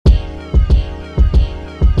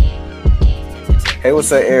Hey,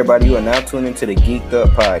 what's up, everybody? You are now tuned into the Geeked Up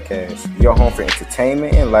Podcast, your home for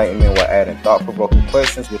entertainment and enlightenment while adding thought-provoking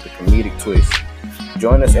questions with a comedic twist.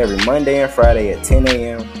 Join us every Monday and Friday at 10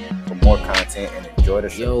 a.m. for more content and enjoy the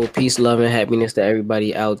show. Yo, peace, love, and happiness to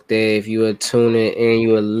everybody out there. If you are tuning in,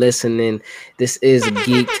 you are listening, this is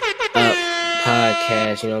Geeked Up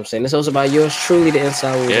Podcast. You know what I'm saying? This is also about yours truly, the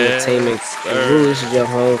Inside Rules Entertainment. This is your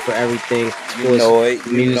home for everything sports,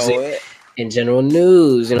 music, and general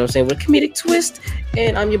news. You know what I'm saying? With a comedic twist.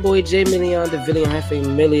 And I'm your boy Jay Million, the Villian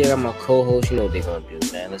Hefe Millie. I got my co-host. You know what they're gonna do,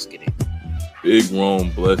 man. Let's get it. Big Rome,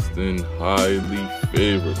 blessed and highly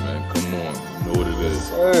favored, man. Come on, you know what it is.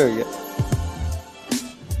 Sir, yeah.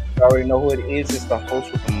 You already know who it is. It's the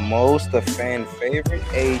host with the most, the fan favorite,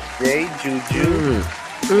 AJ Juju.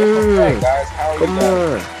 Hey guys, how are you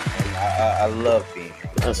guys? And I love being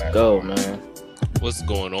here. Let's go, man. What's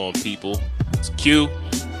going on, people? It's Q,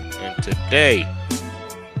 and today,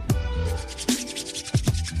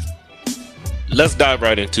 let's dive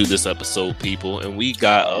right into this episode, people. And we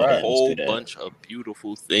got a whole bunch of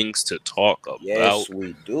beautiful things to talk about. Yes,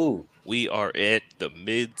 we do. We are at the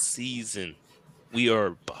mid-season. We are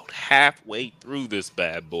about halfway through this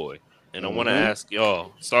bad boy. And I want to ask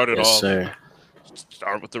y'all, start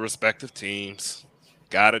with the respective teams.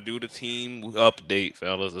 Gotta do the team update,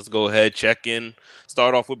 fellas. Let's go ahead, check in.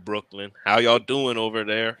 Start off with Brooklyn. How y'all doing over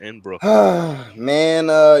there in Brooklyn? Man,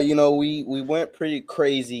 we went pretty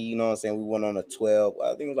crazy, you know what I'm saying? We went on a 12,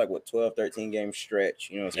 13 game stretch,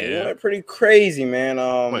 you know what I'm saying? Yeah. We went pretty crazy, man.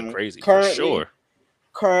 Went crazy for sure.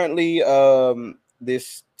 Currently,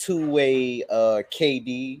 this two-way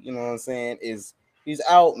KD, you know what I'm saying, he's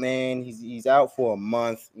out, man. He's out for a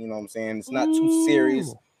month, you know what I'm saying? It's not too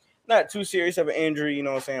serious. Not too serious of an injury, you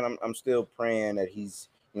know what I'm saying? I'm still praying that he's,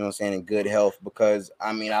 you know what I'm saying, in good health because,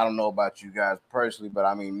 I mean, I don't know about you guys personally, but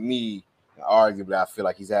I mean, me, arguably, I feel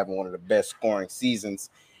like he's having one of the best scoring seasons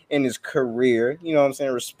in his career, you know what I'm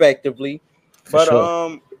saying, respectively. But,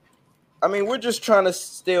 I mean, we're just trying to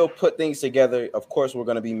still put things together. Of course, we're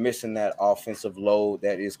going to be missing that offensive load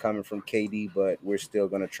that is coming from KD, but we're still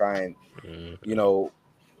going to try and, you know,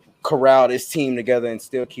 corral this team together and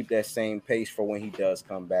still keep that same pace for when he does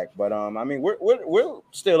come back. But I mean, we're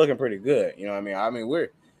still looking pretty good. You know what I mean?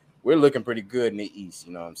 We're looking pretty good in the East.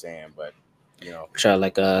 You know what I'm saying? But you know, try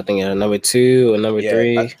like I think number 2 or number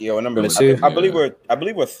 3. Number 2. I believe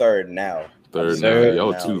we're third now. Third now.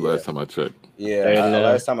 Y'all two last time I checked. Yeah,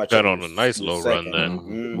 last time I checked. Got on a nice low run then.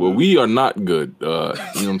 Mm-hmm. Well, we are not good. You know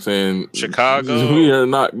what I'm saying? Chicago. We are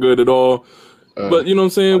not good at all. But you know what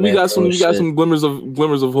I'm saying? We got some glimmers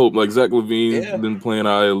of hope. Like Zach LaVine been playing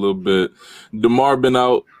out a little bit. DeMar been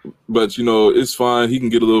out, but you know, it's fine. He can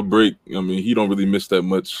get a little break. I mean, he don't really miss that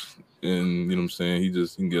much. And you know what I'm saying? He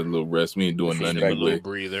can get a little rest. We ain't doing nothing. A little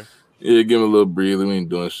breather. Yeah, give him a little breather. We ain't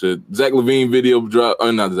doing shit. Zach LaVine video drop.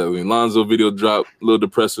 Not Zach LaVine. Lonzo video drop. A little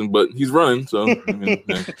depressing, but he's running. So I mean,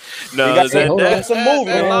 no,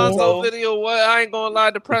 that Lonzo video. What I ain't gonna lie,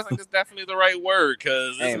 depressing is definitely the right word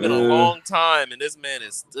because it's been a long time, and this man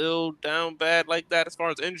is still down bad like that as far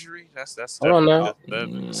as injury. That's. I don't know.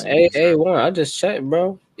 Hey, one. I just checked,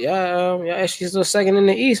 bro. Yeah, she's still second in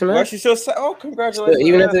the East, man. Well, she's still congratulations.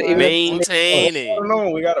 Still, even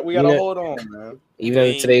maintaining. We gotta hold on, man. Even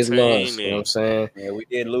after today's loss, you know what I'm saying? Yeah, we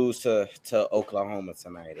did lose to Oklahoma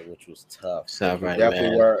tonight, which was tough. Right,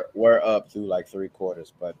 definitely we're up through like 3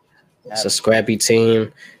 quarters, but it's a scrappy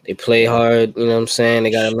team. They play hard, you know what I'm saying?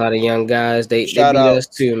 They got a lot of young guys. They beat us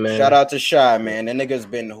too, man. Shout out to Shy, man. That nigga's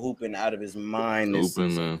been hooping out of his mind.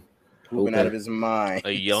 Hooping out of his mind.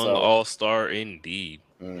 A young all-star indeed.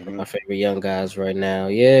 Mm-hmm. My favorite young guys right now.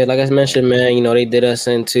 Yeah, like I mentioned, man, you know, they did us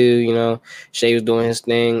in too, you know. Shea was doing his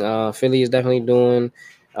thing. Philly is definitely doing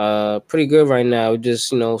pretty good right now.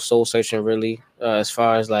 Just, you know, soul searching really. As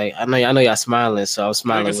far as like I know y'all smiling, so I'm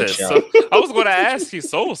smiling with y'all. I was gonna ask you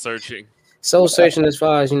soul searching. Soul searching as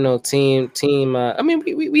far as, you know, team. I mean,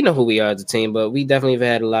 we know who we are as a team, but we definitely have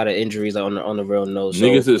had a lot of injuries on the real nose.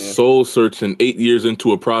 Niggas is soul searching 8 years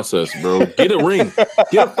into a process, bro. Get a ring.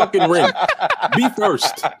 Get a fucking ring. Be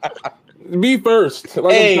first. Like,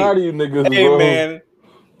 I'm tired of you niggas, hey, bro. Man.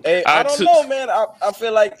 Hey, I don't know, man. I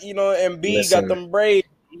feel like, you know, Embiid got them braids.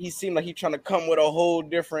 He seemed like he's trying to come with a whole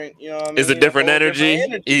different, you know what I mean? It's a different energy.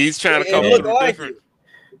 He's trying to come with a different.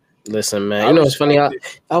 Listen, man. You know what's funny?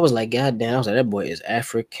 I was like, God damn! I was like, that boy is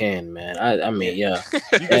African, man. I mean, yeah.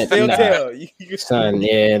 You can still tell. Son,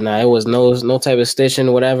 it was no type of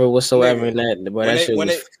stitching, whatever whatsoever in that. But that shit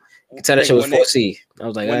was. You can tell that shit was 4C. I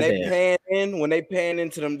was like, when they pan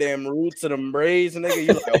into them damn roots of them braids, nigga,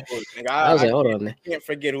 you like, oh, nigga, I was like, hold on, I can't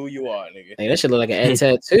forget who you are, nigga. Hey, that shit look like an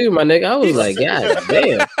tattoo, my nigga. I was like, God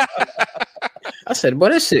damn. I said, boy,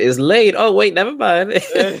 that shit is late. Oh wait, never mind.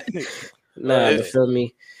 Nah, but feel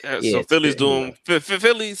me. Yeah, so Philly's doing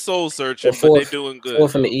Philly's soul searching, but they're doing good.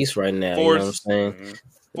 Fourth in the East right now. You know what I'm saying? Mm-hmm.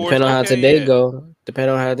 Depending on how today go,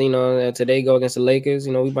 depending on how today go against the Lakers,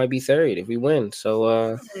 we might be third if we win.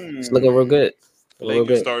 So it's looking real good.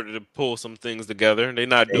 Lakers started to pull some things together. They're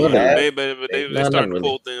not doing it, but they started to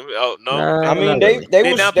pull things out. No, I mean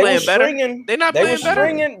they not playing better. They're not playing better.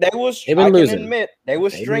 I can admit they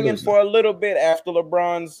were stringing for a little bit after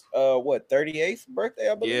LeBron's 38th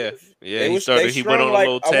birthday, I believe. Yeah. He went on a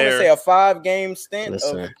little tear. I want to say a 5-game stint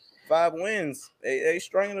of 5 wins. They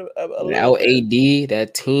stringing a without AD.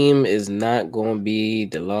 That team is not going to be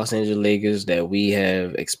the Los Angeles Lakers that we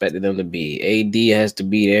have expected them to be. AD has to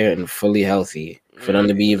be there and fully healthy for them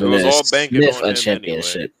to be even sniff a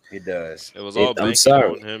championship. Anyway. It does. It was all banking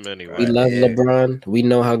on him anyway. We love LeBron. We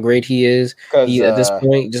know how great he is. He at this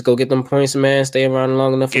point, just go get them points, man. Stay around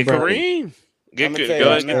long enough for Kareem. Get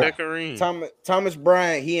that Kareem. Thomas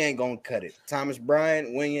Bryant, he ain't gonna cut it. Thomas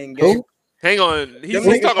Bryant, winning game. Who? Hang on, he's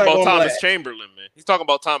talking about Thomas Chamberlain, man. He's talking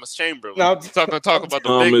about Thomas Chamberlain. No, he's talking about the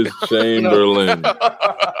Thomas big Chamberlain.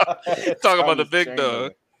 Talking about the big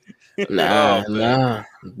dog. Nah.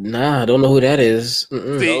 I don't know who that is.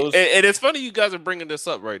 See, and it's funny you guys are bringing this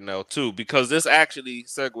up right now too, because this actually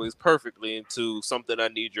segues perfectly into something I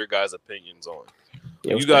need your guys' opinions on.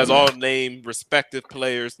 You guys all name respective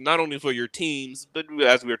players, not only for your teams, but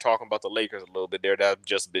as we were talking about the Lakers a little bit there, that have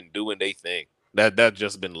just been doing their thing. That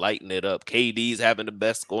just been lighting it up. KD's having the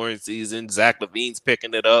best scoring season. Zach LaVine's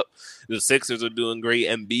picking it up. The Sixers are doing great.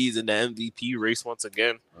 Embiid's in the MVP race once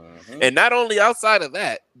again. And not only outside of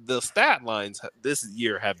that, the stat lines this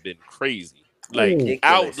year have been crazy.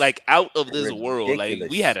 Out of this world. Like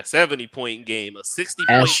we had a 70-point game, a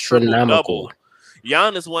 60-point triple-double.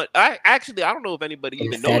 Giannis won. I don't know if anybody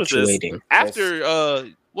even noticed this. After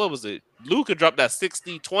what was it? Luka dropped that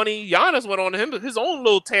 60-20. Giannis went on his own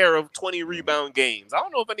little tear of 20 rebound games. I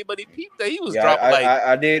don't know if anybody peeped that. He was dropping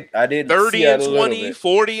I did 30 and 20,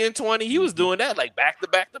 40 and 20. He was doing that like back to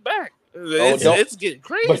back to back. It's getting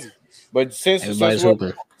crazy. But since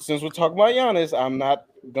we're talking about Giannis, I'm not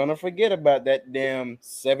gonna forget about that damn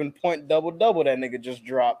 7-point double-double that nigga just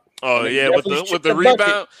dropped. Oh yeah, with the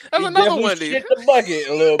rebound. That's another one. Hit the bucket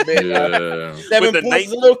a little bit. Yeah. 7 points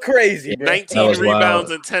is a little crazy. Bro. 19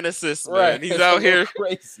 rebouns and 10 assists. Man. Right. He's out here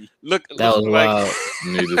crazy. Look, that was wild.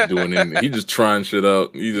 He's just doing anything. He just trying shit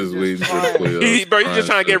out. He just waiting for the playoffs. He's just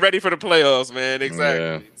trying to get ready for the playoffs, man. Exactly.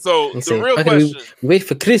 Yeah. So the real question. Wait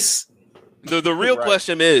for Chris. The real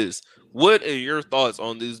question is, what are your thoughts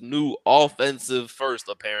on this new offensive first,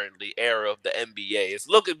 apparently, era of the NBA?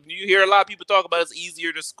 You hear a lot of people talk about it's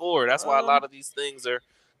easier to score. That's why a lot of these things are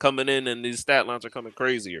coming in and these stat lines are coming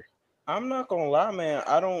crazier. I'm not gonna lie, man.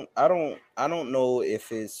 I don't know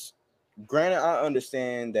if it's granted. I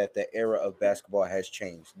understand that the era of basketball has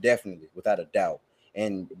changed, definitely, without a doubt.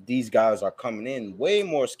 And these guys are coming in way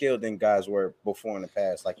more skilled than guys were before in the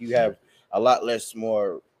past. Like you have a lot less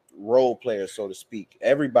more role players, so to speak.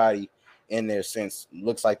 Everybody in their sense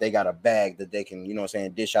looks like they got a bag that they can,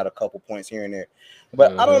 dish out a couple points here and there.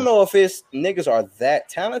 But I don't know if it's niggas are that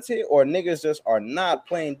talented or niggas just are not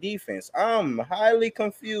playing defense. I'm highly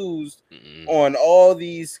confused on all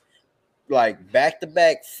these like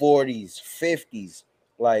back-to-back 40s, 50s.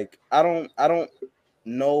 Like I don't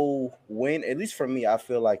know when, at least for me, I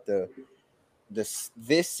feel like this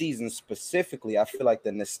season specifically, I feel like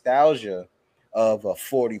the nostalgia of a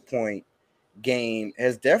 40-point game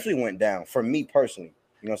has definitely went down for me personally.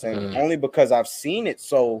 You know what I'm saying? Only because I've seen it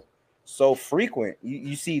so frequent.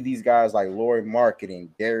 You see these guys like Lauri Markkanen,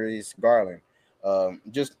 Darius Garland,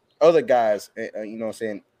 just other guys, you know what I'm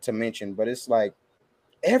saying, to mention. But it's like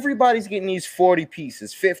everybody's getting these 40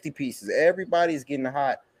 pieces, 50 pieces. Everybody's getting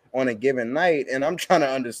hot on a given night. And I'm trying to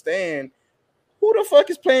understand who the fuck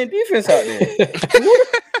is playing defense out there?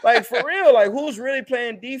 Like, for real, like, who's really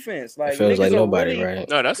playing defense? Like, it feels like nobody, right?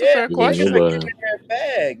 No, that's a fair question. Like giving their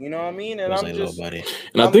bag, you know what I mean? And I'm like just nobody.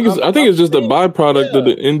 And I think it's just a byproduct of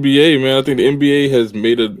the NBA, man. I think the NBA has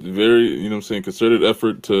made a very, concerted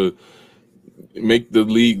effort to make the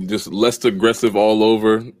league just less aggressive all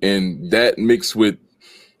over, and that mixed with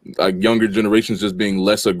like younger generations just being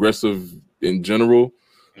less aggressive in general.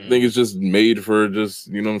 I think it's just made for just,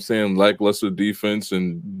 lackluster defense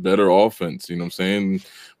and better offense. You know what I'm saying?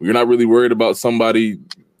 You're not really worried about somebody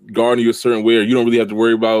guarding you a certain way, or you don't really have to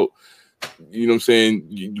worry about,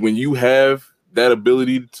 when you have that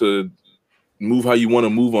ability to move how you want to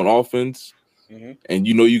move on offense, and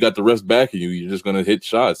you got the rest back of you, you're just going to hit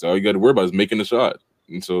shots. All you got to worry about is making the shot.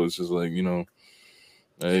 And so it's just like, hey.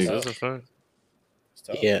 That's a fun.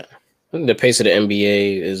 Yeah. The pace of the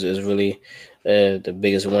NBA is really one of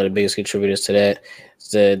the biggest contributors to that.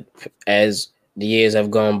 Is that as the years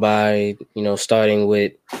have gone by, starting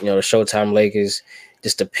with the Showtime Lakers,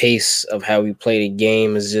 just the pace of how we play the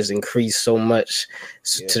game has just increased so much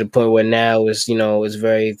to the point where now it's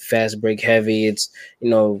very fast break heavy. It's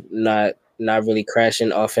not really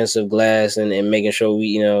crashing offensive glass and making sure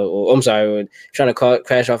we we're trying to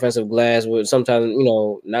crash offensive glass. With sometimes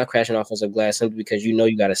not crashing offensive glass simply because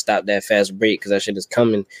you got to stop that fast break because that shit is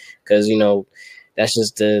coming because that's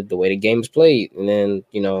just the way the game is played. And then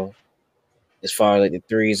as far as like the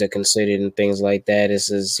threes are considered and things like that, it's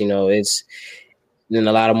then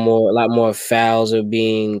a lot more fouls are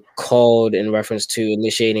being called in reference to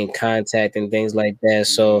initiating contact and things like that.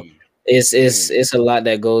 So it's a lot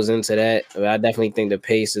that goes into that. I definitely think the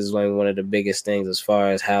pace is one of the biggest things as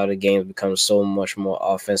far as how the game becomes so much more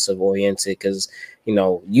offensive oriented because you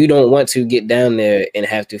don't want to get down there and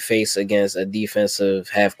have to face against a defensive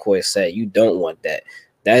half court set. You don't want that.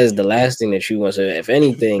 That is the last thing that you want. So if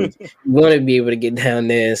anything, you want to be able to get down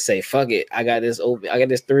there and say, fuck it, I got this open, I got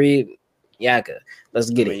this three. Yaka, let's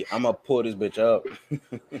get it. I'm gonna pull this bitch up.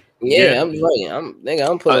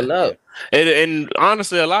 I'm pulling up. And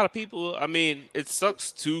honestly, a lot of people, I mean, it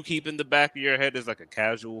sucks to keep in the back of your head as like a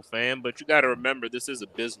casual fan, but you got to remember this is a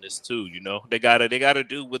business too. They gotta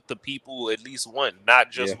do what the people at least want, not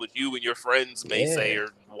just what you and your friends may say or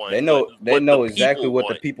want. They know exactly what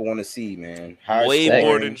the people want to see, man. Way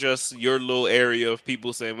more than just your little area of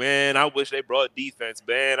people saying, "Man, I wish they brought defense.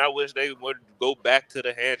 Man, I wish they would go back to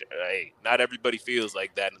the hand." Hey, not everybody feels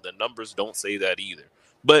like that, and the numbers don't say that either.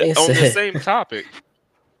 But on the same topic,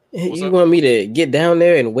 you want me to get down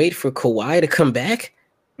there and wait for Kawhi to come back?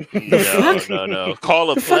 No.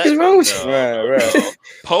 Call a play. Fuck is wrong with you? Right.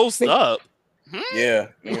 Post up. Yeah.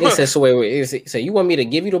 He said, so wait. So you want me to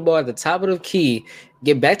give you the ball at the top of the key,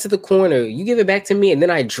 get back to the corner, you give it back to me, and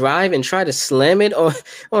then I drive and try to slam it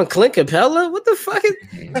on Clint Capella? What the fuck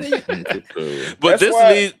is But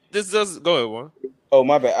this does go ahead, Juan. Oh,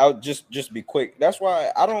 my bad. I'll just be quick. That's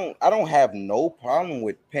why I don't have no problem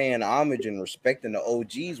with paying homage and respecting the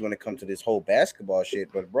OGs when it comes to this whole basketball shit.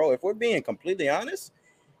 But bro, if we're being completely honest,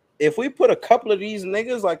 if we put a couple of these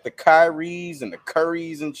niggas like the Kyries and the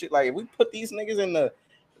Currys and shit, like if we put these niggas in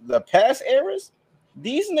the past eras,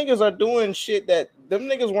 these niggas are doing shit that them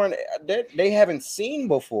niggas weren't they haven't seen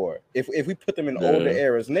before. If we put them in older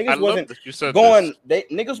eras, niggas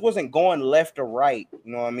wasn't going left or right.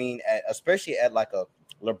 You know what I mean? Especially at like a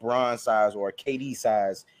LeBron size or a KD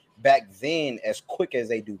size back then, as quick as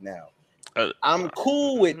they do now. I'm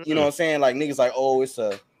cool with what I'm saying, like niggas like, oh, it's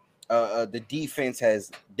the defense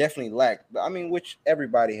has definitely lacked. I mean, which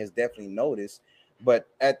everybody has definitely noticed. But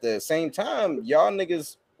at the same time, y'all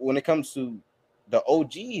niggas, when it comes to the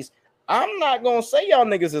OGs, I'm not gonna say y'all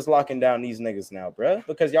niggas is locking down these niggas now, bruh,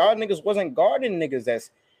 because y'all niggas wasn't guarding niggas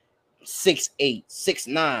that's 6'8",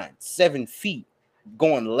 6'9", 7 feet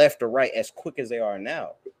going left or right as quick as they are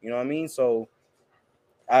now. You know what I mean? So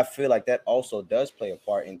I feel like that also does play a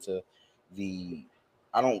part into the,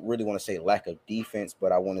 I don't really want to say lack of defense,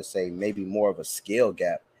 but I want to say maybe more of a skill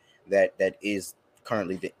gap that is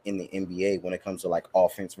currently in the NBA when it comes to like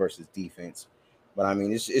offense versus defense. But I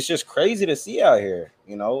mean, it's just crazy to see out here,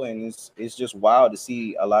 and it's just wild to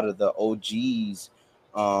see a lot of the OGs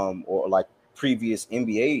or like previous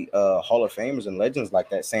NBA Hall of Famers and legends like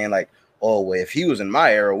that saying like, oh, well, if he was in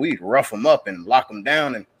my era, we'd rough him up and lock him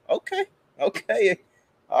down. And okay,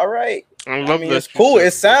 all right. I mean, it's cool.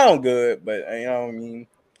 It sounds good, but you know what I mean?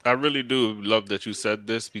 I really do love that you said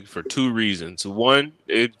this for two reasons. One,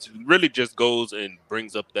 it really just goes and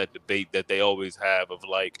brings up that debate that they always have of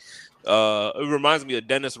like, it reminds me of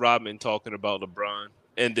Dennis Rodman talking about LeBron,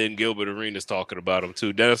 and then Gilbert Arenas talking about him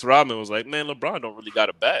too. Dennis Rodman was like, man, LeBron don't really got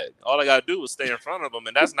a bag. All I got to do is stay in front of him,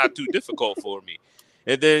 and that's not too difficult for me.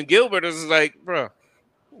 And then Gilbert is like, bro,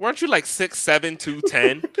 weren't you like 6'7",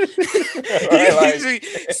 210? Right, like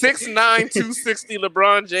 6'9", 260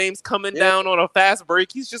 LeBron James coming down on a fast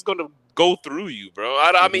break. He's just going to go through you, bro.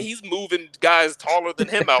 I mean, he's moving guys taller than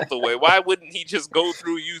him out the way. Why wouldn't he just go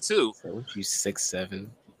through you too? So you 6'7".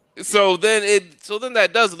 So then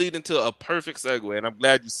that does lead into a perfect segue, and I'm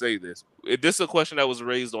glad you say this. This is a question that was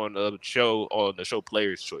raised on the show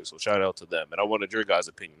Players' Choice, so shout out to them. And I wanted your guys'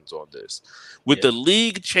 opinions on this. With the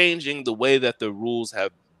league changing the way that the rules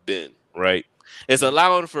have been, right? It's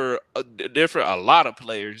allowing for a lot of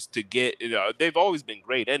players to get, they've always been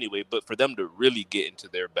great anyway, but for them to really get into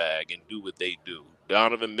their bag and do what they do.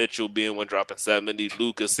 Donovan Mitchell being one dropping 70,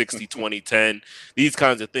 Luka 60, 20, 10, these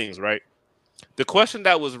kinds of things, right? The question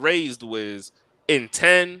that was raised was, in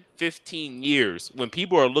 10, 15 years, when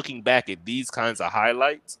people are looking back at these kinds of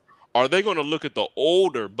highlights, are they going to look at the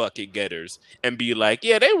older bucket getters and be like,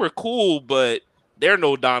 yeah, they were cool, but they're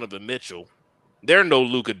no Donovan Mitchell. They're no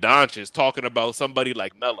Luka Doncic, talking about somebody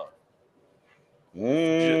like Melo.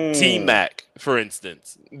 T-Mac, for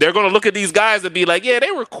instance. They're going to look at these guys and be like, yeah,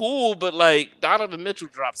 they were cool, but like Donovan Mitchell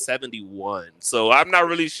dropped 71. So I'm not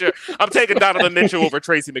really sure. I'm taking Donovan Mitchell over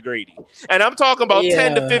Tracy McGrady. And I'm talking about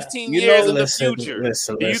 10 to 15 years in the future.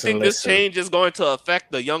 Do you think this change is going to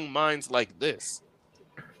affect the young minds like this?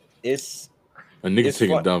 It's a nigga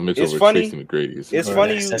taking Donovan Mitchell over Tracy McGrady.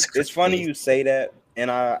 It's funny you say that,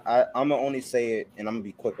 and I'm gonna only say it, and I'm gonna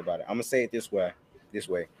be quick about it. I'm gonna say it this way.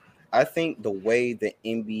 I think the way the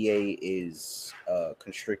NBA is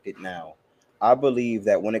constricted now, I believe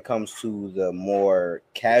that when it comes to the more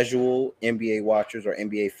casual NBA watchers or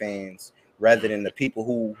NBA fans, rather than the people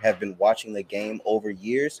who have been watching the game over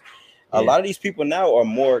years, a lot of these people now are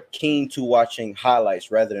more keen to watching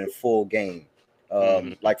highlights rather than full game,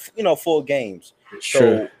 like full games. Sure.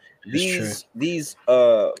 So these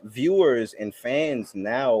viewers and fans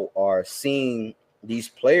now are seeing these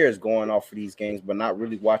players going off for these games, but not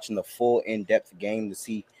really watching the full in-depth game to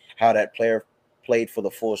see how that player played for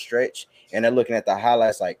the full stretch. And they're looking at the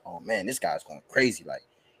highlights like, oh man, this guy's going crazy. Like,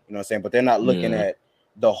 you know what I'm saying? But they're not looking at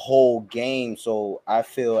the whole game. So I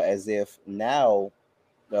feel as if now,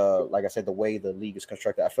 like I said, the way the league is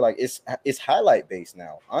constructed, I feel like it's highlight based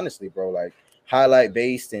now, honestly, bro. Like highlight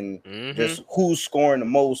based and just who's scoring the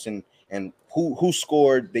most and who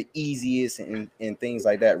scored the easiest and things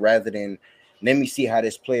like that, rather than let me see how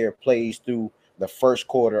this player plays through the first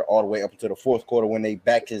quarter all the way up to the fourth quarter when they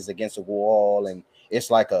back is against a wall and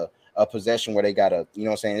it's like a possession where they got a, you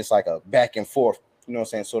know what I'm saying, it's like a back and forth, you know what I'm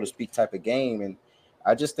saying, so to speak, type of game. And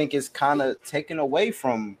I just think it's kind of taken away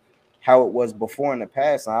from how it was before in the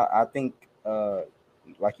past. I think,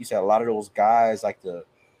 like you said, a lot of those guys like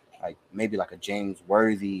maybe like a James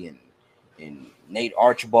Worthy and Nate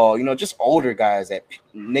Archibald, you know, just older guys that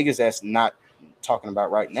niggas that's not talking about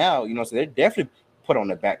right now, you know, so they're definitely put on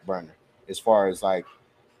the back burner as far as like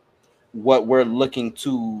what we're looking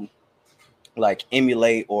to like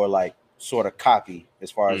emulate or like sort of copy, as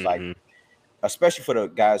far as like, especially for the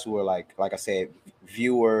guys who are like I said,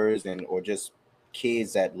 viewers and or just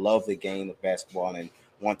kids that love the game of basketball and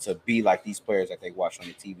want to be like these players that they watch on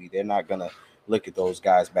the TV. They're not gonna look at those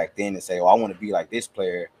guys back then and say, oh, I want to be like this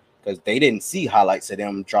player, because they didn't see highlights of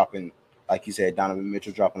them dropping, like you said, Donovan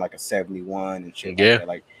Mitchell dropping like a 71 and shit like that.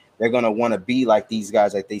 Like they're gonna want to be like these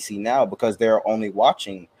guys that they see now, because they're only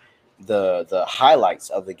watching the highlights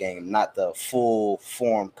of the game, not the full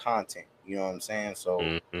form content. You know what I'm saying?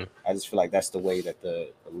 So I just feel like that's the way that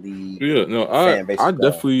the league. Yeah, no, I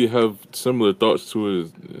definitely have similar thoughts to it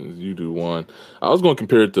as you do, Juan. I was going to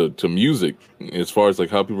compare it to music, as far as like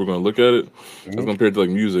how people are going to look at it. I was compared to like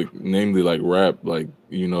music, namely like rap, like,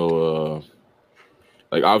 you know,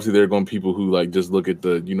 like obviously there are going to be people who like just look at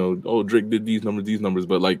the, you know, oh, Drake did these numbers,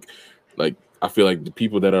 but like I feel like the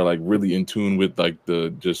people that are like really in tune with like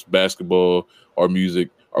the just basketball or music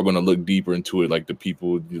are going to look deeper into it, like the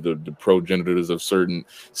people, the progenitors of certain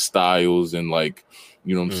styles, and like,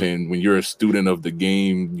 you know what I'm saying, when you're a student of the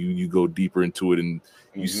game, you go deeper into it and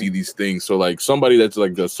you see these things. So like somebody that's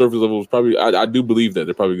like the surface level is probably, I do believe that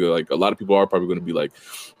they're probably gonna, like a lot of people are probably going to be like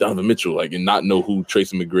Donovan Mitchell, like, and not know who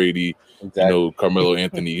Tracy McGrady, you know, Carmelo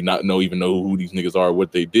Anthony, not know who these niggas are,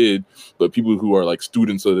 what they did. But people who are like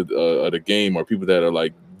students of the game, or people that are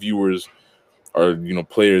like viewers, or, you know,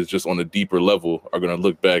 players just on a deeper level, are going to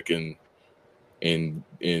look back and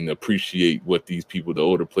appreciate what these people, the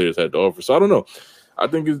older players, had to offer. So I don't know. I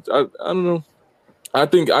think it's I don't know. I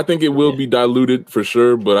think it will be diluted for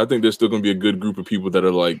sure, but I think there's still going to be a good group of people that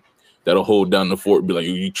are like, that'll hold down the fort and be like,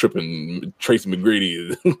 you tripping, Tracy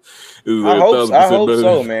McGrady. I hope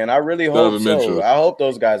so, man. I really hope so. Mitchell. I hope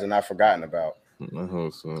those guys are not forgotten about. I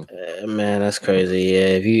hope so. Man, that's crazy.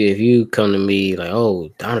 Yeah, if you come to me like, oh,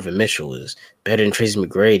 Donovan Mitchell is better than Tracy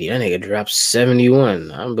McGrady, that nigga dropped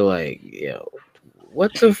 71, I'm be like, yo, who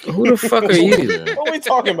the fuck are you? What are we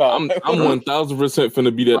talking about? I'm 1000%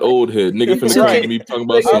 finna be that old head nigga. Finna come to me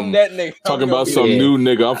talking about some new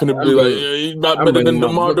nigga. I'm finna be like, yeah, he's not better than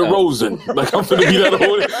DeMar DeRozan. Like, I'm finna be that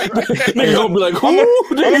old nigga. Gonna be like, who?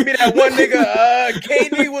 I'm gonna be that one nigga.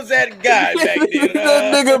 KD was that guy back then.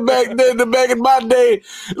 That nigga back then, back in my day.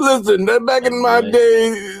 Listen, back in my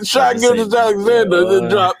day, Shai Gilgeous-Alexander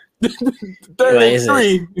dropped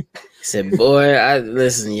 33. Said, boy,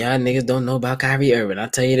 listen, y'all niggas don't know about Kyrie Irving. I'll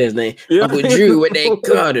tell you this name. Yeah. Uncle Drew, what they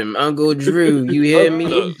called him. Uncle Drew. You hear me?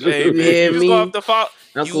 Look, hey, you man, hear you me? Just to follow.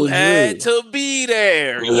 Uncle You had Drew. to be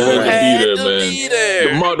there. You had to be there.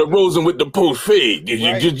 DeMar DeRozan with the post fade.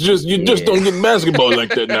 You just don't get basketball like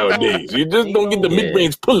that nowadays. You just don't get the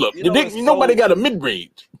mid-range pull-up. Nobody got a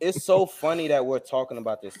mid-range. It's so funny that we're talking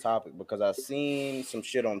about this topic because I've seen some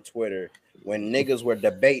shit on Twitter when niggas were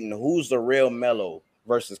debating who's the real Melo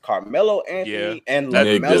versus Carmelo Anthony and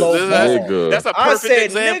LaMelo Ball. That's a perfect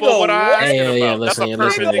example of what I'm asking about. That's a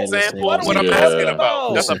perfect example of what I'm asking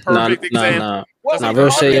about. That's a perfect example. Nah, real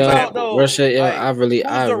shit, yo. I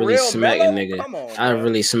really smack a nigga. I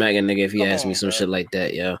really smack a nigga if he asks me some shit like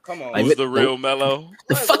that, yo. Come on, like, who's the real Melo?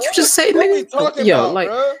 The fuck you just say, nigga? Yo, like,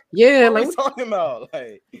 bro? yeah, what like, we talking about,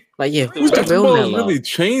 like, yeah, who's the real Melo? Really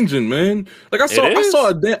changing, man. Like,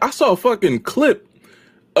 I saw a fucking clip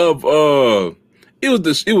of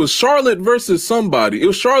it was Charlotte versus somebody. It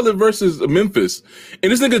was Charlotte versus Memphis.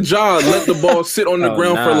 And this nigga Ja let the ball sit on the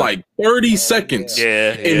ground for like 30 seconds.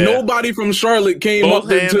 Yeah. And nobody from Charlotte came up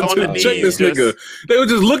to check this nigga. They were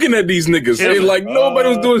just looking at these niggas. And like nobody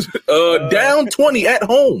was doing down 20 at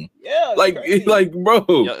home. Yeah. Like bro.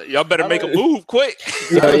 Y'all better make a move quick.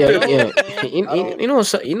 Yeah. You know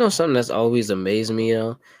something that's always amazed me,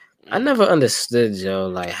 yo? I never understood, yo,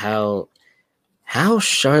 like how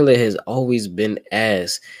Charlotte has always been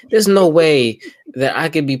ass. There's no way that I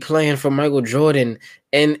could be playing for Michael Jordan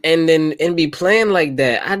and be playing like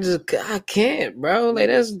that. I can't, bro. Like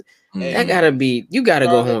that gotta be. You gotta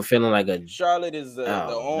go home feeling like a. Charlotte is the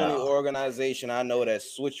only organization I know that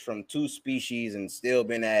switched from two species and still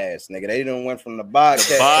been ass, nigga. They didn't went from the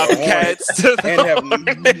Bobcats and have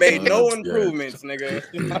made no improvements, nigga.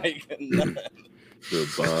 Like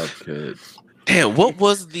the Bobcats. Damn, what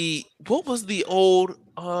was the old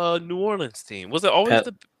New Orleans team? Was it always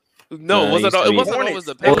the it wasn't always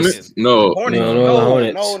the Pelicans. No. Hornets.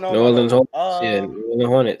 No. New Orleans Hornets. Yeah, New Orleans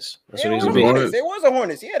Hornets. That's what it used to be. There was a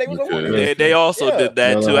Hornets. Yeah, they was a Hornets. They also did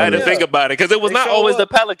that too. I had to think about it because it was not always the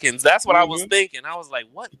Pelicans. That's what I was thinking. I was like,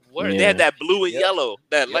 what? They had that blue and yellow,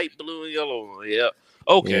 that light blue and yellow. Yeah.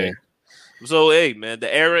 Okay. Yeah. So, hey, man,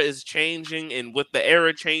 the era is changing, and with the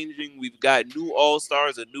era changing, we've got new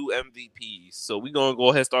All-Stars and new MVPs. So we're going to go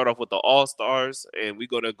ahead and start off with the All-Stars, and we're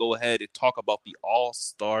going to go ahead and talk about the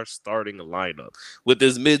All-Star starting lineup. With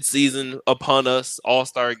this midseason upon us,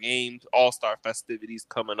 All-Star games, All-Star festivities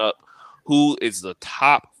coming up, who is the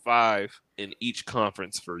top 5 in each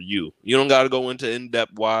conference for you? You don't got to go into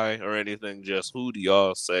in-depth why or anything, just who do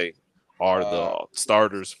y'all say are the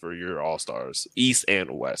starters for your All-Stars, East and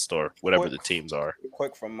West, or whatever the teams are?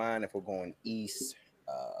 Quick from mine, if we're going East,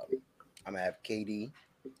 I'm going to have KD,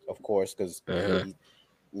 of course, because,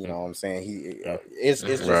 you know what I'm saying, it's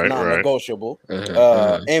just non-negotiable.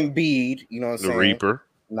 Embiid, you know what I'm saying? The Reaper.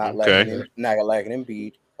 Not lacking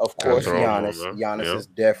Embiid. Of course, Giannis. Giannis is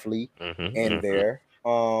definitely in there.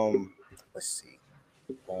 Let's see.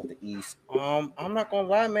 Going to the East. I'm not going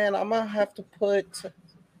to lie, man. I might have to put...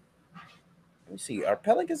 Let me see. Are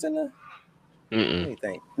Pelicans in the? What do you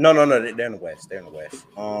think? No. They're in the West.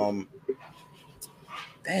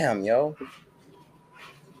 Damn, yo.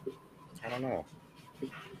 I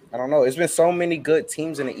don't know. It's been so many good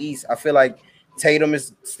teams in the East. I feel like Tatum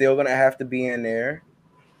is still gonna have to be in there.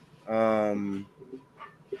 One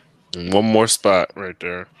more spot right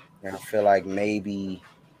there. And I feel like maybe.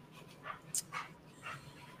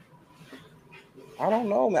 I don't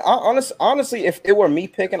know, man. Honestly, if it were me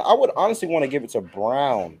picking, I would honestly want to give it to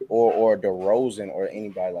Brown or DeRozan or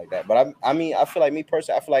anybody like that. But I mean, I feel like me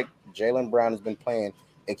personally, I feel like Jaylen Brown has been playing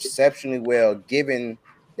exceptionally well, given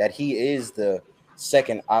that he is the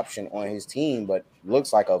second option on his team, but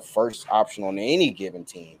looks like a first option on any given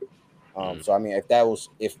team. So I mean,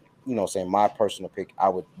 if you know, saying my personal pick, I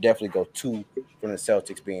would definitely go 2 from the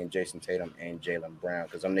Celtics, being Jason Tatum and Jaylen Brown,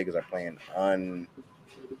 because them niggas are playing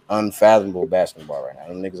unfathomable basketball right now.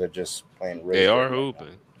 Them niggas are just playing really. They are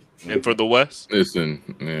hooping. And for the West? Listen,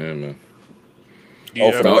 yeah, man.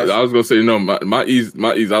 I was gonna say no, my East.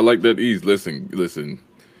 I like that East. Listen.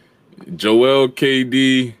 Joel,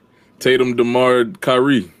 KD, Tatum, DeMar,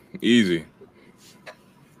 Kyrie. Easy.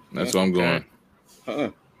 That's what I'm going.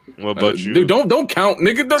 What about you? Dude, don't count,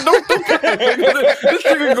 nigga. Don't count. This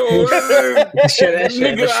nigga go.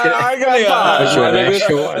 I got 5. I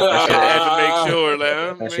had to make sure,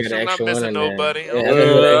 man. Make sure I'm not missing nobody.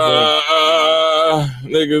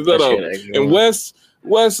 Nigga, shut up. And West,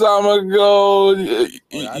 I'm gonna go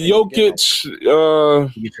Jokic.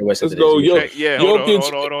 Let's go. Jokic.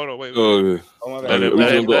 Hold on. Wait.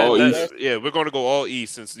 Yeah, we're gonna go all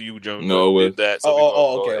East since you did that. So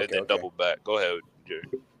okay. And then double back. Go ahead, Jerry.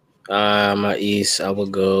 My East, I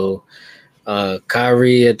would go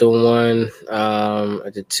Kyrie at the 1.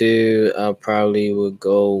 At the 2, I probably would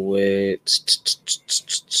go with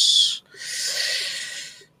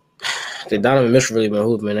the Donovan Mitchell really been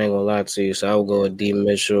hooping, I ain't gonna lie to you. So I would go with D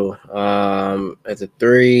Mitchell. At the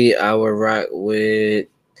 3, I would rock with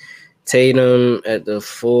Tatum. At the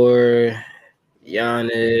 4,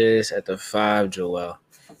 Giannis. At the 5, Joel.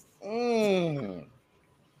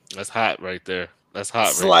 That's hot right there. That's hot.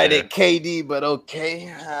 Slighted right there. KD, but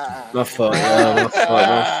okay. My fault, yo. My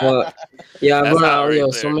fault. Yeah, bro.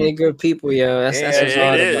 Yo, so many good people, yo. That's what's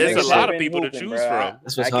hard about It's this a lot shit. of people to choose from.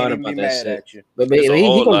 That's what's hard about that shit. But there's a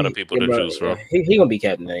whole lot of people to choose from. He gonna be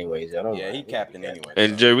captain anyways. He captain anyway.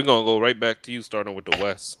 And Jay, we're gonna go right back to you, starting with the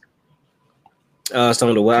West. So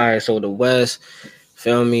the West. All right, so the West.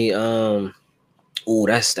 Feel me?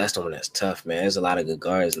 That's the one that's tough, man. There's a lot of good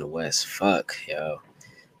guards in the West. Fuck, yo.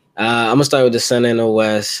 I'm gonna start with the Sun in the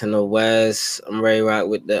West. In the West, I'm ready to rock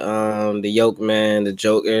with the Yoke man, the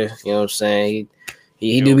Joker. You know what I'm saying?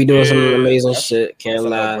 He do be doing some amazing shit. Can't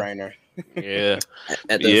lie. No-brainer. Yeah.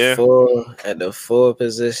 At the 4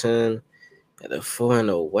 position, at the 4 in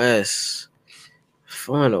the West.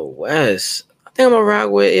 4 in the West. I think I'm gonna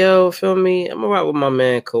rock with feel me? I'm gonna rock with my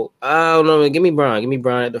man Cole. I don't know. Give me Brian. Give me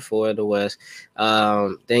Brian at the 4 at the West.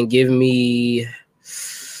 Then give me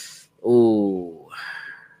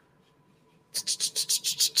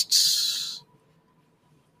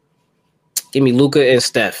give me Luka and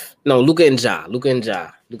Steph. No, Luka and Ja. Luka and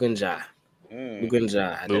Ja. Yeah.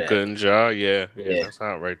 That's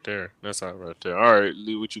hot right there. All right,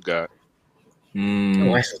 Lee, what you got?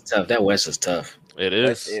 That West is tough. It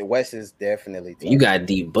is. West is definitely tough. You got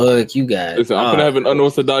D-Book. You got. Listen, I'm gonna have an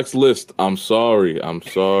unorthodox list. I'm sorry. But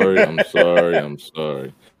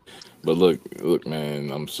look,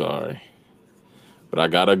 man, I'm sorry. But I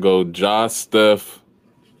gotta go Steph,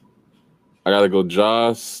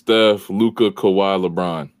 Luka, Kawhi,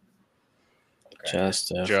 LeBron.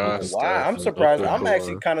 Kawhi. I'm surprised. I'm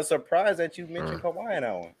actually kind of surprised that you mentioned Kawhi in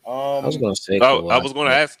that one. I was gonna say Kawhi. I was gonna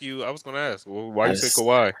ask. Well, why you say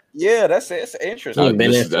Kawhi? Yeah, that's interesting.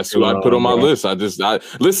 That's who I put on my list.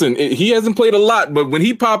 Listen. He hasn't played a lot, but when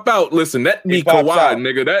he pop out, listen, that be Kawhi,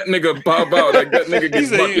 nigga. That nigga pop out. Like that nigga gets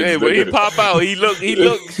buckets. Hey, when he pop out, he look like he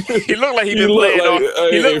been playing.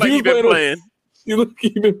 He looked like he been playing. He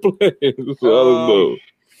been playing. So I don't know.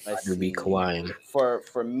 To be Kawhi. For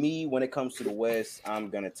me, when it comes to the West, I'm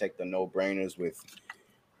gonna take the no-brainers with.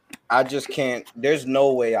 I just can't. There's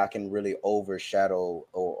no way I can really overshadow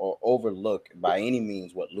or overlook by any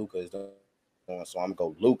means what Luka is doing. So I'm gonna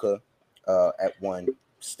go Luka at 1.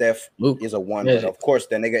 Steph is a 1, but of course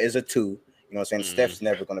that nigga is a 2. You know what I'm saying? Steph's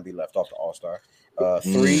never gonna be left off the All-Star.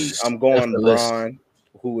 3, I'm going LeBron,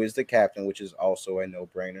 who is the captain, which is also a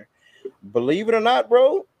no-brainer. Believe it or not,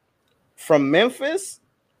 bro, from Memphis.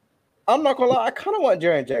 I'm not gonna lie. I kind of want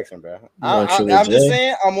Jaren Jackson, bro. I'm just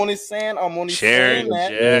saying. I'm only saying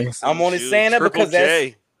that. I'm only saying that because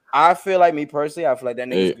that's. I feel like me personally. I feel like that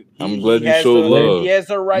nigga. I'm glad you showed love. He has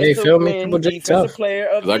the right to win defensive player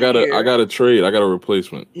of the year. I got a trade. I got a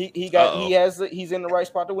replacement. He's in the right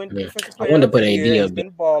spot to win defensive player. I wanted to put AD. He's AD. been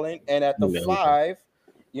balling, and at the 5.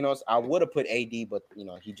 You know, I would have put AD, but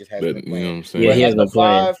he just hasn't been playing. You know what I'm saying? Yeah, he has the been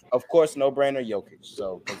playing. 5, of course, no-brainer, Jokic.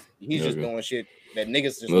 So he's just doing shit that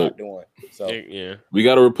niggas just not doing. So yeah, we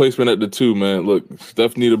got a replacement at the 2, man. Look,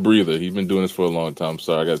 Steph need a breather. He's been doing this for a long time.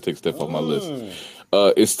 Sorry, I got to take Steph off my list.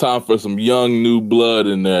 It's time for some young new blood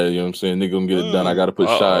in there. You know what I'm saying? Nigga gonna get it done. I got to put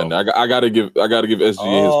Shy in there. I got to give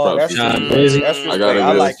SGA his props.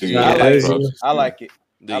 I like it.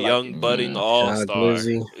 The young budding all-star.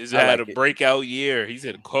 He's had a breakout year. He's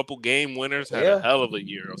had a couple game winners. Had a hell of a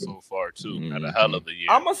year so far too. Had a hell of a year.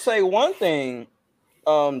 I'm gonna say one thing,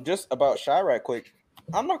 just about Shy right quick.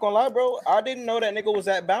 I'm not gonna lie, bro. I didn't know that nigga was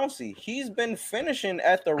that bouncy. He's been finishing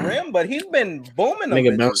at the rim, but he's been booming.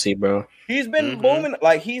 Nigga bouncy, bro. He's been booming.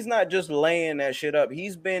 Like he's not just laying that shit up.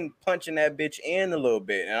 He's been punching that bitch in a little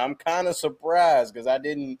bit, and I'm kind of surprised because I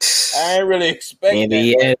didn't really expect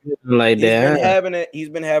that. He's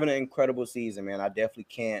been having an incredible season, man. I definitely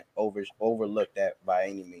can't overlook that by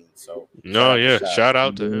any means. So shout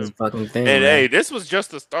out to him. Fucking thing, and hey, this was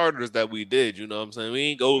just the starters that we did. You know what I'm saying? We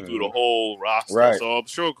ain't go through the whole roster, right? So I'm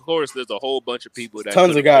sure, of course, there's a whole bunch of people that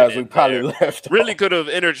tons of guys we probably left. Really could have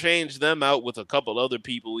interchanged them out with a couple other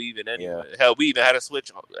people, even anyway. Hell, we even had a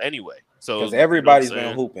switch anyway. So because everybody's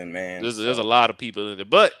been hooping, man. There's a lot of people in there.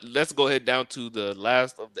 But let's go ahead down to the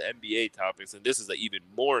last of the NBA topics, and this is an even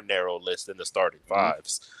more narrow list than the starting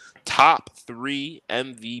fives. Top 3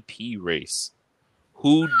 MVP race.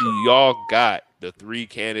 Who do y'all got the 3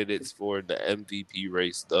 candidates for the MVP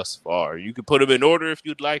race thus far. You can put them in order if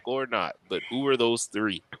you'd like or not, but who are those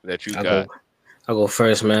 3 that you got? I'll go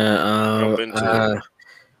first, man. Jump into it.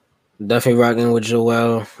 Definitely rocking with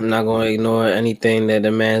Joel. I'm not going to ignore anything that the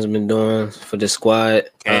man's been doing for the squad.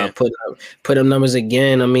 Put up numbers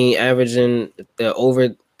again. I mean, averaging over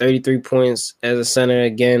 33 points as a center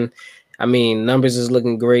again. I mean, numbers is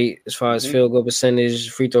looking great as far as field goal percentage,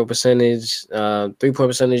 free throw percentage, 3-point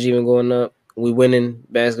percentage even going up. We winning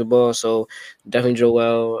basketball, so definitely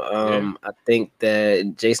Joel. I think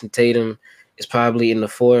that Jason Tatum is probably in the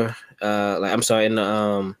 4.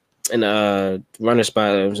 In the runner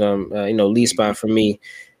spot, lead spot for me.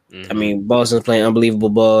 I mean, Boston's playing unbelievable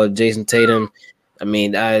ball. Jason Tatum. I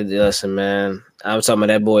mean, listen, man. I was talking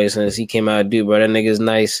about that boy since he came out of Duke, bro. That nigga's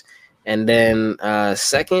nice. And then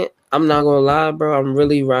second, I'm not gonna lie, bro. I'm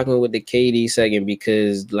really rocking with the KD second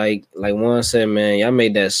because, like Juan said, man, y'all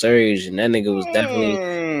made that surge, and that nigga was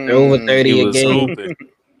definitely over 30 a game.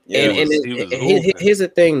 Here's the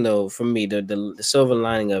thing, though, for me, the silver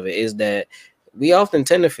lining of it is that we often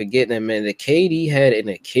tend to forget that, man, the KD had an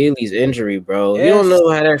Achilles injury, bro. Yes. You don't know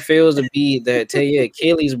how that feels to be that tell you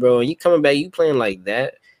Achilles, bro, and you coming back, you playing like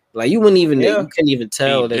that. Like you wouldn't even you couldn't even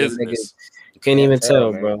tell that nigga. You can't even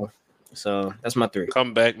tell, bro. So that's my 3.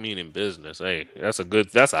 Come back meaning business. Hey, that's a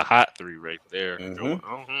hot 3 right there.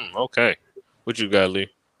 Okay. What you got, Lee?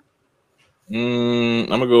 I'm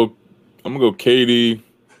gonna go KD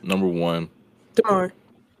number 1. Tomorrow.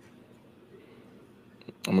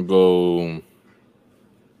 I'm gonna go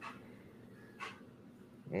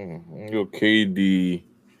KD,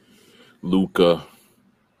 Luka.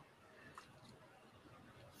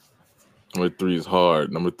 Number 3 is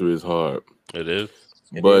hard. It is.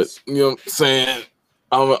 But you know what I'm saying?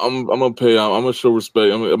 I'm gonna show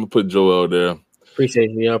respect. I'm gonna put Joel there.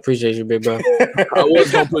 Appreciate you, y'all. Appreciate you, big bro. I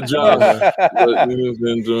was gonna put John, but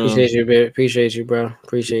appreciate you, bro. Appreciate you, bro.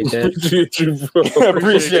 Appreciate that. Appreciate you, bro.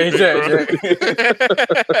 Appreciate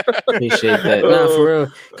that. Appreciate that. Nah, for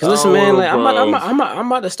real. Cause listen, man, like I'm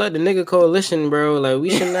about to start the nigga coalition, bro. Like we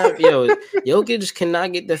should not, Jokic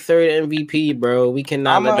cannot get the 3rd MVP, bro. We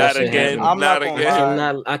cannot let that shit happen.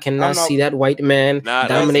 I cannot see that white man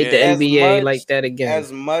dominate the NBA like that again.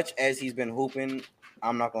 As much as he's been hooping,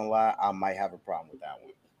 I'm not gonna lie, I might have a problem with that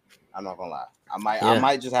one. I'm not gonna lie. I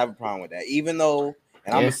might just have a problem with that. Even though,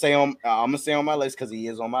 and I'm gonna say on my list because he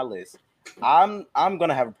is on my list. I'm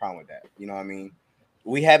gonna have a problem with that. You know what I mean?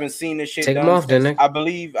 We haven't seen this shit. Take him off, then. I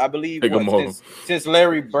believe since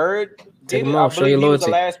Larry Bird did it. I believe he was the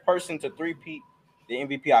last person to 3-peat the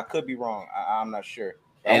MVP. I could be wrong. I'm not sure.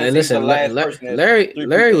 And listen, Larry was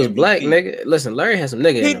black, nigga. Listen, Larry had some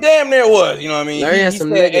nigga. He damn near was, you know what I mean? Larry had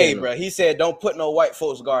some nigga. Hey, bro, he said, "Don't put no white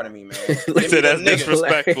folks guarding me, man." Listen, that's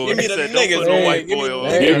disrespectful. Give me the niggas, man. Give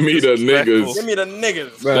me the niggas. Give me the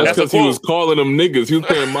niggas. Bro. That's because he was calling them niggas. He was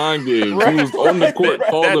playing mind games. Right. He was on the court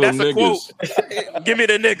calling them niggas. Give me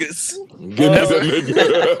the niggas. Give me the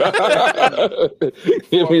niggas.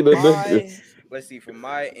 Give me the niggas. Let's see, for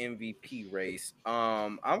my MVP race,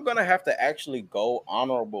 I'm gonna have to actually go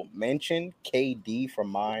honorable mention KD for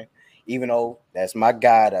mine, even though that's my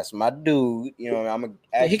guy, that's my dude. You know, I'm gonna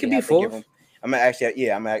he could be 4th. I'm gonna actually,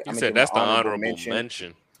 I'm gonna said that's the honorable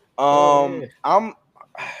mention. And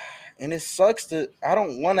it sucks I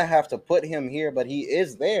don't want to have to put him here, but he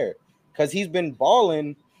is there because he's been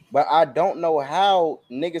balling. But I don't know how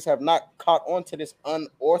niggas have not caught on to this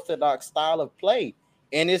unorthodox style of play,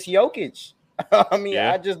 and it's Jokic. I mean,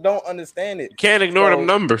 I just don't understand it. You can't ignore them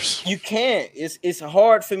numbers. You can't. It's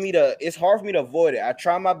hard for me to avoid it. I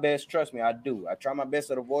try my best. Trust me, I do. I try my best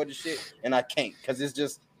to avoid the shit, and I can't because it's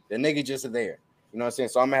just the nigga just there. You know what I'm saying?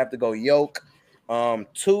 So I'm gonna have to go Yoke.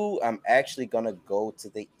 2, I'm actually gonna go to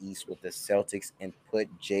the East with the Celtics and put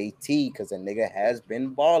JT because the nigga has been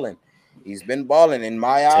balling. He's been balling in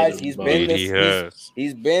my eyes. He's been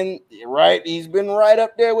right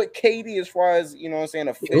up there with KD as far as, you know what I'm saying,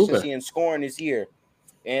 efficiency and scoring this year.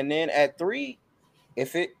 And then at 3,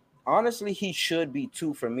 honestly, he should be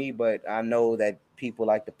 2 for me, but I know that people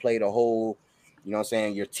like to play the whole, you know what I'm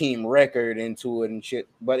saying, your team record into it and shit.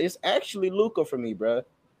 But it's actually Luka for me, bro.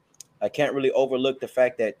 I can't really overlook the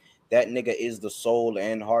fact that that nigga is the soul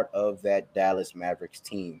and heart of that Dallas Mavericks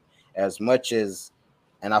team. As much as,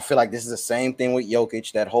 and I feel like this is the same thing with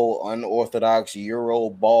Jokic, that whole unorthodox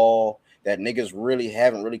Euro ball that niggas really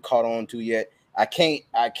haven't really caught on to yet. I can't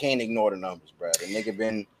ignore the numbers, bro. The nigga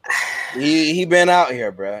been out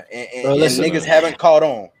here, bro, and niggas haven't caught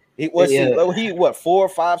on. He 4 or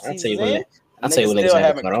 5 seasons in. I'll tell you what niggas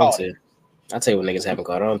haven't caught on to. I'll tell you what niggas haven't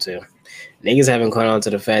caught on to. Niggas haven't caught on to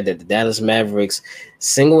the fact that the Dallas Mavericks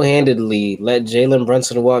single-handedly let Jalen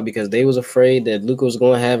Brunson walk because they was afraid that Luka was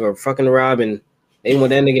going to have a fucking Robin. They want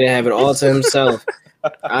that nigga to have it all to himself.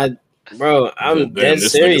 I'm dead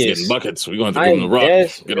this serious. Nigga's getting buckets. We're going to give him the rock.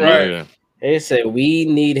 Get him out of here. They said we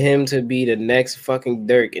need him to be the next fucking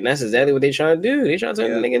Dirk, and that's exactly what they trying to do. They trying to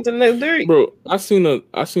turn the nigga into the next Dirk. Bro, I seen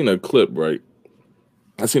a clip, right?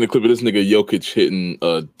 I seen a clip of this nigga Jokic hitting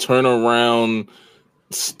a turnaround,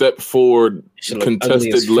 step forward,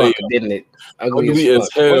 contested layup. Didn't it? Ugly as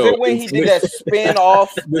hell. Was it when he did that spin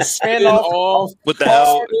off? The spin off with the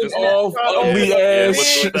L, ugly ass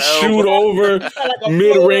shoot over,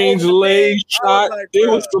 mid range leg shot. It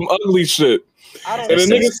was some ugly shit. And the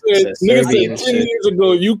nigga said 10 years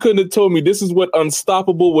ago, you couldn't have told me this is what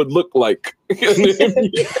unstoppable would look like. Because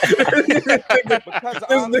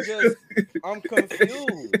I'm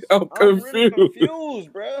confused. I'm really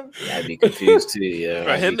confused, bro. I'd be confused too, yeah.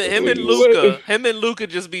 Bro, him and Luka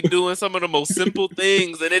just be doing some of the most simple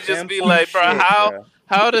things, and it just be like, bro,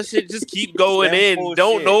 how does shit just keep going in?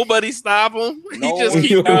 Don't nobody stop him. He just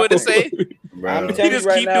keep doing the same. He just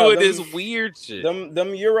keep doing this weird shit.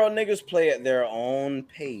 Them Euro niggas play at their own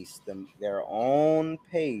pace.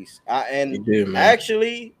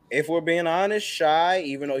 Actually, if we're being honest, Shy,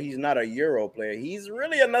 even though he's not a Euro player, he's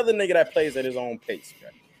really another nigga that plays at his own pace, bro.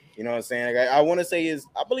 You know what I'm saying? Like, I want to say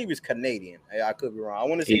I believe he's Canadian. I could be wrong. I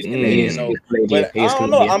want to say he's Canadian, but I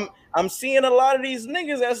don't know. I'm seeing a lot of these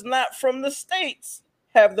niggas that's not from the States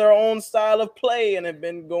have their own style of play and have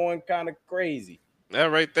been going kind of crazy.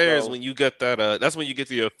 That right there is when you get that. That's when you get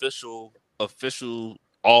the official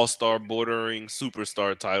all-star bordering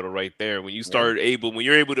superstar title right there. When you when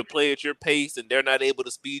you're able to play at your pace and they're not able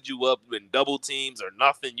to speed you up in double teams or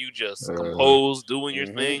nothing, you just compose, doing your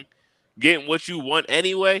thing, getting what you want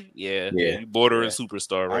anyway. Yeah. You bordering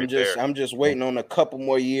superstar right there. I'm just waiting on a couple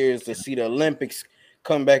more years to see the Olympics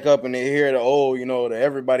come back up and they hear that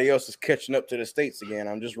everybody else is catching up to the States again.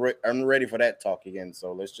 I'm ready for that talk again.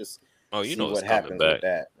 So let's just see what happens with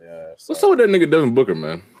that. What's up with that nigga Devin Booker,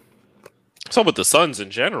 man? What's up with the Suns in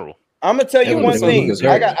general? I'm gonna tell you one thing.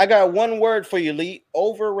 I got one word for you, Lee.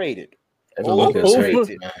 Overrated.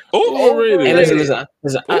 Overrated. Hey, listen,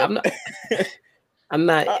 I'm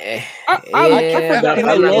not. I forgot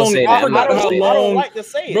how long. Like to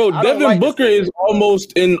say it. Bro, Devin Booker is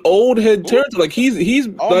almost in old head territory. Like he's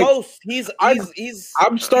almost. Like,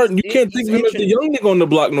 I'm starting. You can't think of him as the young nigga on the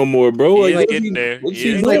block no more, bro. Like getting there.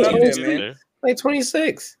 He's like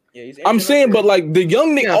 26. Yeah, I'm saying, but like the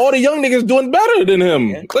young nigga, all the young niggas doing better than him.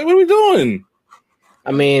 Yeah. Like, what are we doing?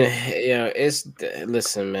 I mean,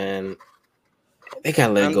 listen, man. They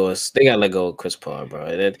gotta let go. They gotta let go of Chris Paul, bro.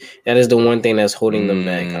 That is the one thing that's holding them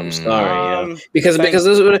back. I'm sorry, because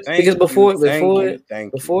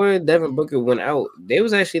before Devin Booker went out, they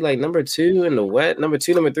was actually like number 2 in the West, number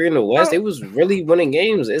 3 in the West. They was really winning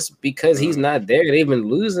games. It's because he's not there. They've been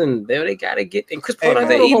losing. They gotta get. And Chris Paul, I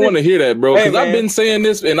don't want to hear that, bro. Because I've been saying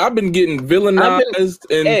this, and I've been getting villainized,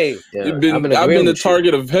 I've been the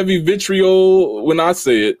target of heavy vitriol when I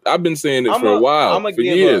say it. I've been saying it for a while, for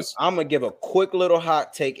years. I'm gonna give a quick little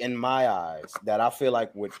hot take in my eyes that I feel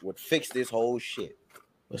like would fix this whole shit.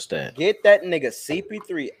 What's that? Get that nigga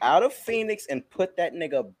CP3 out of Phoenix and put that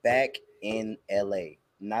nigga back in LA.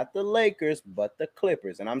 Not the Lakers, but the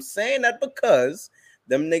Clippers. And I'm saying that because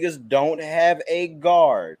them niggas don't have a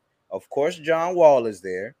guard. Of course, John Wall is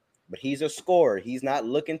there, but he's a scorer. He's not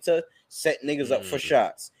looking to set niggas up for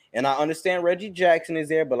shots. And I understand Reggie Jackson is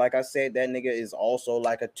there, but like I said, that nigga is also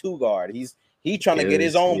like a 2 guard. He trying to get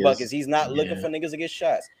his own buckets. He's not looking for niggas to get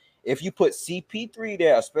shots. If you put CP3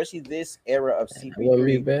 there, especially this era of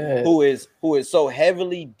CP3, who is so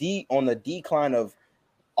heavily on the decline of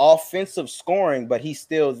offensive scoring, but he's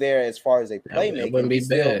still there as far as a playmaker. He's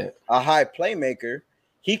still a high playmaker.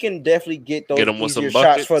 He can definitely get those easier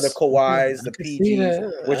shots for the Kawhis, the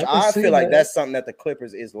PGs, which I feel like that's something that the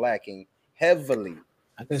Clippers is lacking heavily.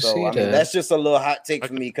 That's just a little hot take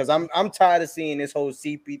for me because I'm tired of seeing this whole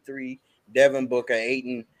CP3, Devin Booker,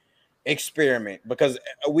 Ayton experiment because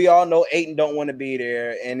we all know Ayton don't want to be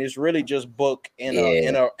there, and it's really just Book in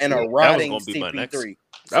a rotting CP3.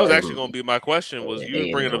 That was actually going to be my question. Was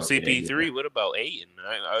you bringing up CP3? What about Ayton?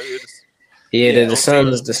 The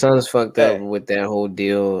Suns fucked up with that whole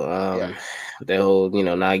deal. That whole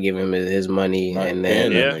not giving him his money and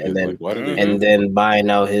then buying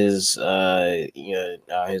out his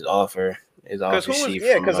his offer.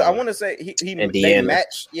 Because I want to say they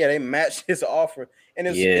matched his offer, and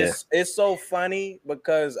it's so funny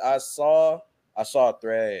because I saw a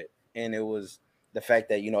thread and it was the fact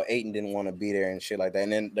that Ayton didn't want to be there and shit like that,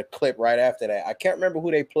 and then the clip right after that, I can't remember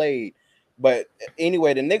who they played, But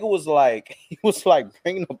anyway, the nigga was like,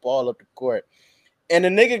 bringing the ball up the court. And the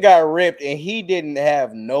nigga got ripped, and he didn't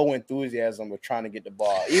have no enthusiasm with trying to get the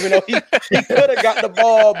ball. Even though he could have got the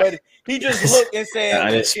ball, but he just looked and said,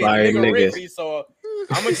 uninspired nigga nigga. ripped me, so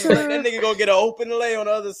I'm going to just let that nigga go get an open lay on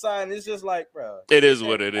the other side. And it's just like, bro. It is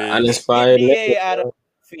what it is. Uninspired nigga. Out of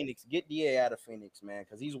Phoenix. Get DA out of Phoenix, man,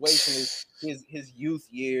 because he's wasting his youth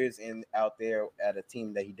years and out there at a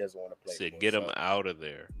team that he doesn't want to play for. Get him out of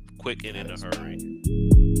there. Quick and in a hurry.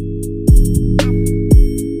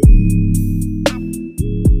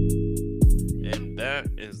 That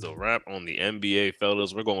is the wrap on the NBA,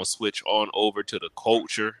 fellas. We're going to switch on over to the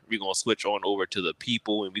culture. We're going to switch on over to the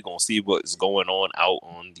people, and we're going to see what's going on out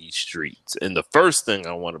on these streets. And the first thing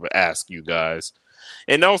I want to ask you guys,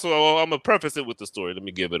 and also I'm going to preface it with the story. Let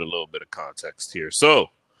me give it a little bit of context here.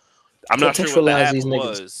 So I'm not sure what the app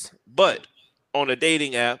was, but on a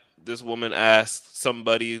dating app, this woman asked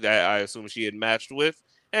somebody that I assume she had matched with,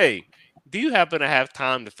 hey, do you happen to have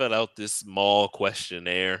time to fill out this small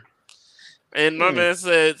questionnaire? And my man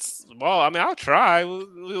said, well, I mean, I'll try.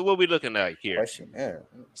 What we looking at here? Questionnaire.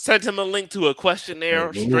 Sent him a link to a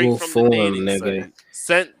questionnaire straight from the dating site.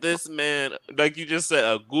 Sent this man, like you just said,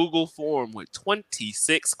 a Google form with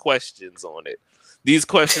 26 questions on it. These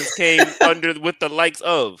questions came under with the likes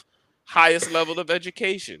of highest level of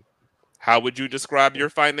education. How would you describe your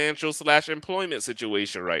financial/employment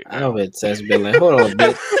situation right now? I would test be like, hold on,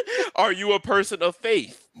 bitch. Are you a person of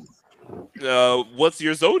faith? What's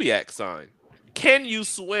your zodiac sign? Can you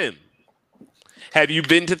swim? Have you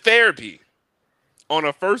been to therapy? On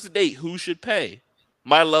a first date, who should pay?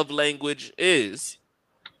 My love language is,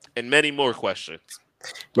 and many more questions.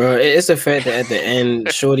 Bro, it's the fact that at the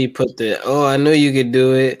end, Shorty put I know you could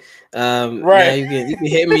do it. Right. Now you can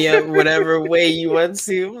hit me up whatever way you want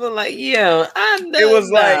to. But like, yo, I know. It was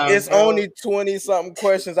like, it's only 20-something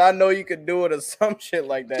questions. I know you could do it or some shit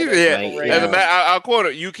like that. I'll quote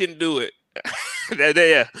it. You can do it.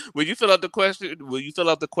 Yeah. Will you fill out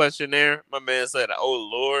the questionnaire? My man said, oh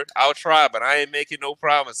Lord, I'll try, but I ain't making no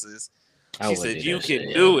promises. She said, you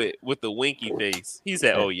can do it with the winky face. He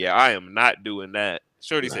said, oh yeah, I am not doing that.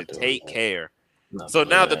 Shorty said, take care. So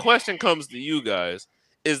now the question comes to you guys.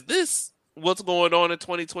 Is this what's going on in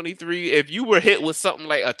 2023? If you were hit with something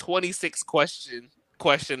like a 26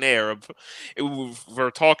 questionnaire for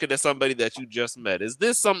talking to somebody that you just met, is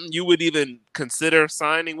this something you would even consider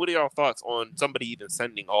signing? What are y'all thoughts on somebody even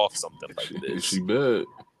sending off something like this? She bad.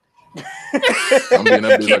 I'm being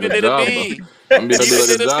that bitch like a job. I'm being that bitch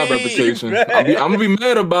like a job application. I'm gonna be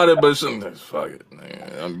mad about it, but fuck it,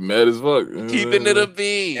 man. I'm mad as fuck. Keeping it a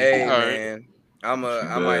bean. Hey, man. I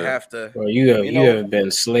might have to. Bro, you have been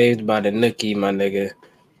slaved by the nookie, my nigga.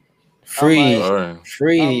 Free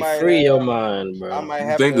your mind, bro.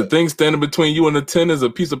 The thing standing between you and the 10 is a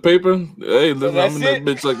piece of paper. Hey, listen, I'm in that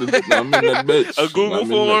bitch I'm in that bitch. A Google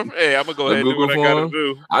form. Hey, I'm gonna go ahead and do what I gotta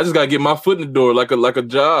do. I just gotta get my foot in the door like a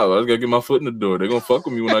job. I just gotta get my foot in the door. They're gonna fuck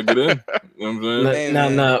with me when I get in. You know what I'm saying?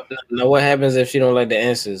 No. What happens if she don't like the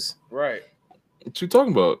answers? Right. What you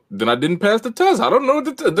talking about? Then I didn't pass the test. I don't know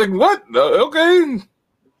what. Okay.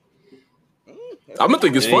 I'm gonna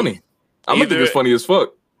think it's funny. I'm gonna think it's funny as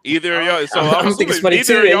fuck. Either of y'all. So I'm thinking it's funny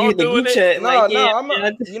too. Y'all doing it?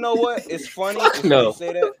 You know what? It's funny. No.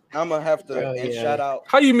 Say that. I'm gonna have to shout out.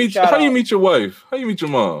 How you meet your wife? How you meet your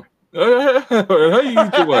mom? How you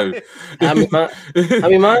meet your wife? I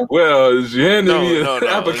mean, mine. Well, she handed me an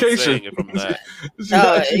application. She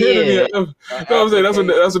handed me I'm saying that's what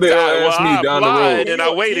they asked me down the road. And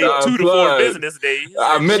I waited 2 to 4 business days.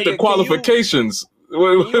 I met the qualifications.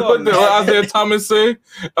 What did Isaiah Thomas say?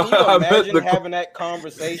 Can you imagine having that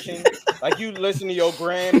conversation? Like you listen to your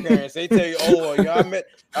grandparents, they tell you, "Oh,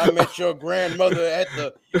 I met your grandmother at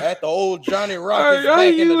the old Johnny Rockets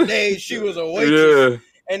back in the day. She was a waitress."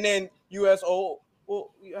 Yeah. And then you ask, "Oh,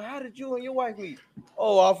 well, how did you and your wife meet?"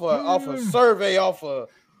 "Oh, off a survey, off a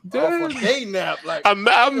dating app." Like I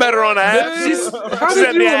met her on an app. She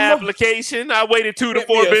sent me an application. I waited 2 to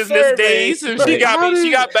 4 business days, and she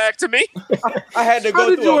got back to me. I had to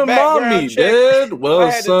go through a background check. Dad? Well,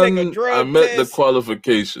 son, I met the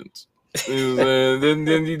qualifications. then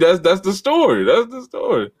that's the story. That's the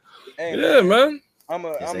story. Hey, man. I'm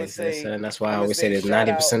gonna say that's why I always say there's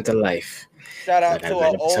 90% of life. Shout out to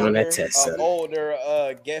an older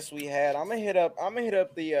guest we had. I'm gonna hit up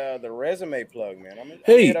the resume plug, man. I'm gonna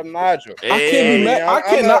hit up Nigel. I can't be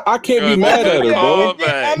mad. I can't be mad at her, bro.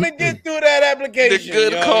 I'm gonna get through that application. The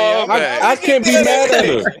good call, I can't be mad at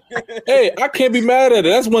her. Hey, I can't be mad at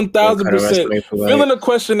her. That's 1,000%. Filling a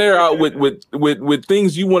questionnaire out with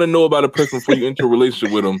things you want to know about a person before you enter a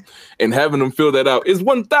relationship with them, and having them fill that out is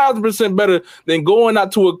 1,000% better than going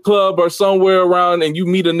out to a club or somewhere around and you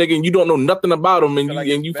meet a nigga and you don't know nothing about him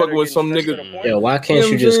and you fucking with some nigga. Yeah, why can't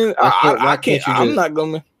you just? Why can't you just? I'm not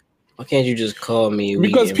gonna. Why can't you just call me?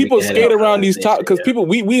 Because people skate around these top. Because people,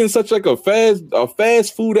 we in such like a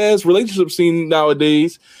fast food ass relationship scene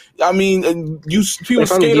nowadays. I mean, people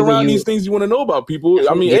skate around these things you want to know about people.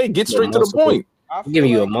 I mean, hey, get straight to the point. I'm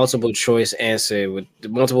giving you a multiple choice answer with the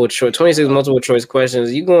multiple choice 26 multiple choice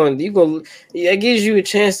questions. You go. That gives you a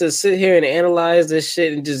chance to sit here and analyze this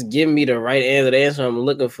shit and just give me the right answer, the answer I'm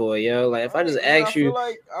looking for, yo. Like if I just ask you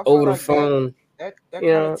over the phone, that kind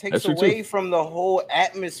of takes away from the whole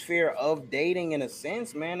atmosphere of dating in a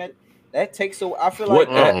sense, man. That takes away. I feel like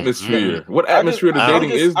what atmosphere? What atmosphere of dating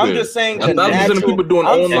is there? I'm just saying the natural people doing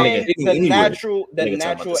online the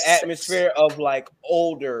natural atmosphere of like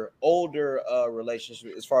older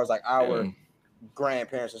relationships as far as like our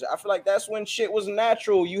grandparents. I feel like that's when shit was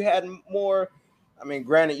natural. You had more. I mean,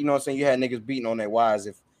 granted, you know what I'm saying. You had niggas beating on their wives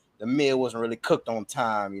if the meal wasn't really cooked on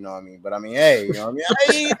time. You know what I mean. But I mean, hey, you know what I mean.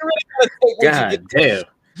 Hey, you really gotta take what you get. Damn.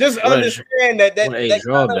 Just understand that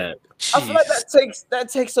drawback. I feel like that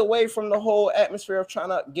takes away from the whole atmosphere of trying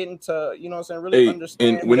to get into, you know what I'm saying, really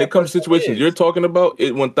understand. And when it comes to situations you're talking about,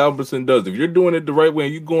 it 1,000% does. If you're doing it the right way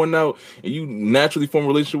and you going out and you naturally form a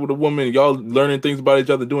relationship with a woman and y'all learning things about each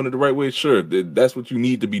other, doing it the right way, sure, that's what you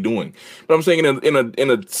need to be doing. But I'm saying in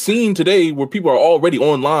a scene today where people are already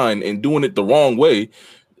online and doing it the wrong way,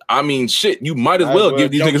 I mean, shit, you might as well give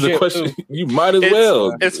these niggas a question. You might as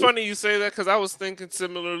well. It's funny you say that because I was thinking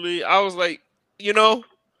similarly. I was like, you know,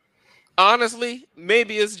 honestly,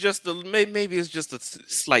 maybe it's just a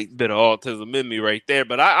slight bit of autism in me right there.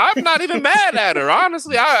 But I'm not even mad at her.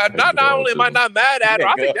 Honestly, not only am I not mad at her,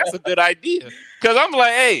 I think that's a good idea. Because I'm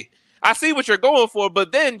like, hey, I see what you're going for,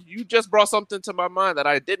 but then you just brought something to my mind that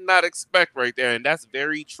I did not expect right there, and that's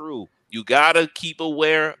very true. You gotta keep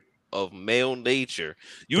aware of male nature.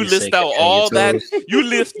 You list out all that. You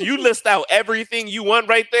list out everything you want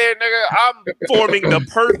right there, nigga. I'm forming the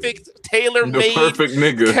perfect tailor-made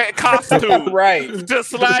nigga costume, right? To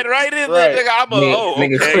slide right in there, nigga. I'm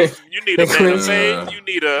okay. You need a man. You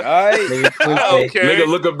need a okay. Nigga,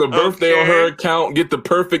 look up the birthday on her account. Get the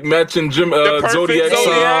perfect matching zodiac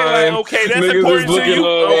sign. Okay, that's important to you.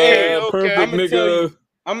 Okay, perfect nigga.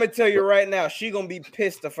 I'm gonna tell you right now, she gonna be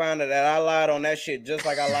pissed to find out that I lied on that shit just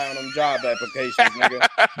like I lied on them job applications, nigga.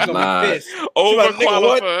 She's gonna be pissed.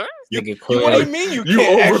 Overqualified. What do you mean you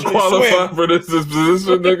overqualified for this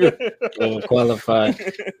position, nigga? Overqualified.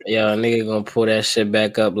 Yo, nigga gonna pull that shit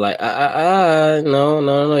back up like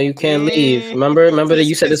no, you can't leave. Remember that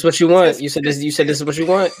you said this is what you want. You said this is what you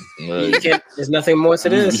want. You can't, there's nothing more to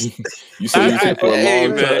this. You said you for a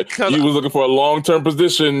long time. You was looking for a long-term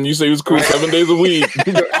position. You say you was cool 7 days a week.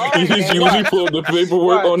 You pulled the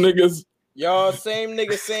paperwork on niggas. Y'all same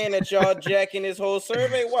nigga saying that y'all jacking this whole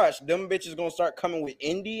survey. Watch, them bitches gonna start coming with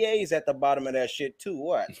NDAs at the bottom of that shit too.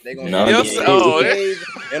 Watch, they gonna NDAs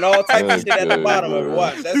and all type of shit at the bottom of it.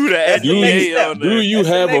 Watch, that's the next step. Do you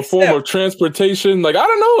have a form of transportation? Like I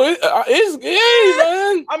don't know. It's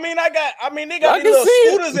man. I mean, they got these little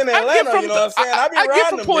scooters in Atlanta. You know what I'm saying? I get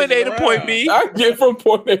from point A to point B. I get from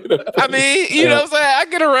point A to. I mean, you know what I'm saying? I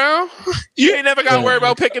get around. You ain't never got to worry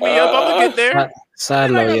about picking me up. I'm gonna get there.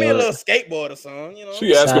 Side note, me a little skateboard or something, you know.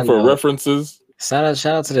 She asking for references. Shout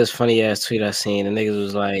out to this funny ass tweet I seen. The niggas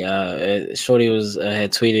was like, Shorty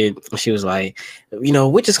had tweeted. She was like, you know,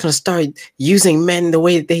 we're just gonna start using men the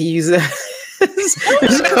way that they use us. Using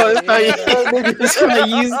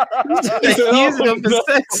them for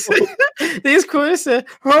sex. These queers said,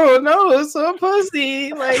 "Oh no, it's so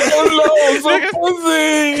pussy!" Like, oh no, it's so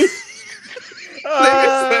pussy.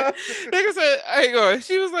 Nigga said, I ain't going.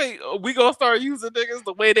 She was like, we gonna start using niggas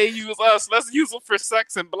the way they use us. Let's use them for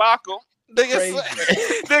sex and block them.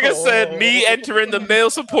 Nigga said, me entering the male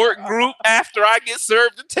support group after I get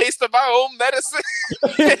served a taste of my own medicine.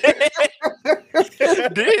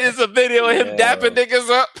 There's a video of him dapping niggas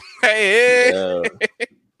up. Hey.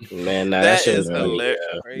 Man, that is hilarious,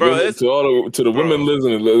 bro. To the women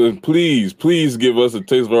listening, please give us a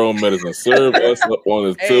taste of our own medicine. Serve us up on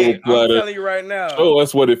a silver platter. I'm telling you right now. Show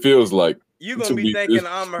us what it feels like. You gonna be thinking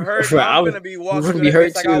I'm hurt. Right, I'm gonna be walking through that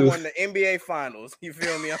bitch like I won the NBA Finals. You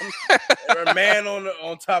feel me? I'm a man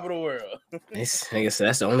on top of the world. It's, like I said,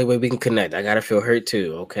 that's the only way we can connect. I gotta feel hurt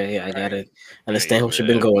too. Okay, I gotta understand what you've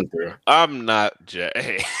been going through. I'm not.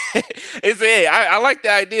 I like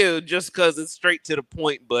the idea just because it's straight to the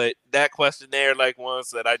point. But that questionnaire, like one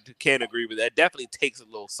said, I can't agree with that. Definitely takes a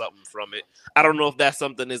little something from it. I don't know if that's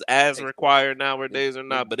something that's as required nowadays or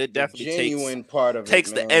not, but it definitely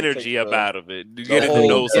takes the energy out of it. You get to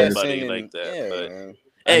know somebody like that. Yeah, but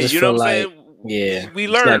hey, you know what I'm saying? Yeah, we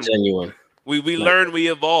learn. It's not genuine. We learn, we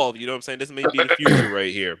evolve. You know what I'm saying? This may be the future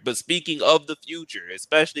right here. But speaking of the future,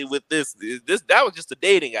 especially with this that was just the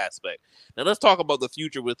dating aspect. Now let's talk about the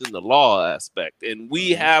future within the law aspect. And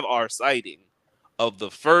we have our sighting of the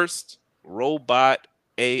first robot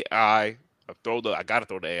AI. I gotta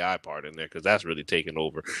throw the AI part in there because that's really taking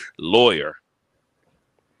over. Lawyer.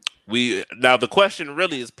 Now the question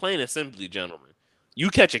really is plain and simply, gentlemen. You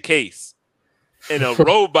catch a case. And a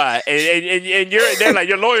robot, and they're like,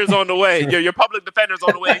 your lawyer's on the way, your public defender's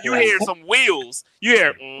on the way, and you hear some wheels. You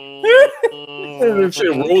hear shit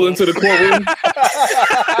roll into the courtroom.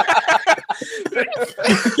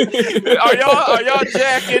 Are y'all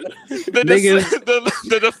jacking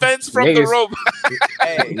the defense from the robot?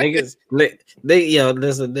 Hey, niggas,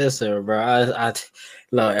 listen, bro.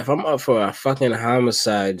 Look, if I'm up for a fucking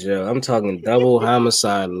homicide, Joe, I'm talking double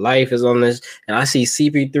homicide. Life is on this, and I see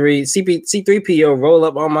C3PO roll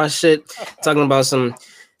up on my shit, talking about some,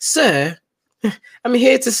 sir, I'm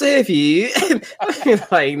here to save you.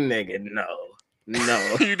 Like, nigga, no.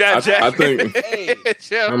 You not jacking?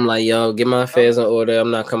 I'm like, yo, get my affairs in order.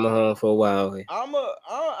 I'm not coming home for a while. I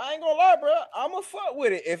ain't gonna lie, bro. I'm a fuck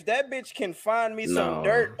with it. If that bitch can find me some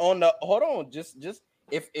dirt on the, hold on, just.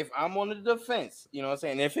 If I'm on the defense, you know what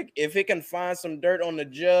I'm saying? If it can find some dirt on the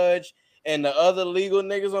judge and the other legal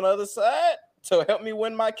niggas on the other side to help me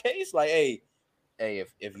win my case, like, hey,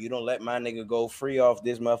 if you don't let my nigga go free off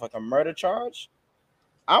this motherfucking murder charge,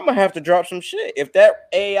 I'm gonna have to drop some shit. If that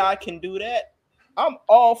AI can do that, I'm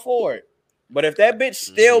all for it. But if that bitch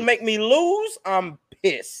still make me lose, I'm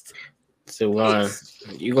pissed. So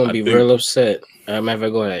you're gonna be real upset. Go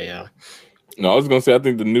ahead, y'all. No, I was gonna say I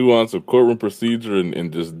think the nuance of courtroom procedure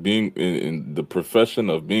and just being in the profession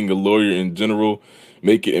of being a lawyer in general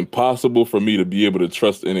make it impossible for me to be able to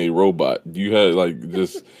trust in a robot. You have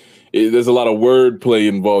there's a lot of wordplay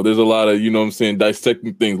involved. There's a lot of, you know what I'm saying,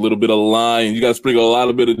 dissecting things, a little bit of lying. You gotta sprinkle a lot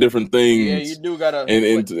of bit of different things. Yeah, you do gotta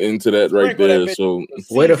into that right there. So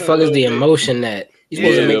where the fuck is the emotion at? You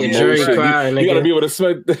supposed to make the jury cry. You gotta be able to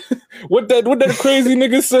sweat. What that crazy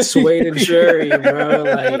nigga say? Sway the jury, bro.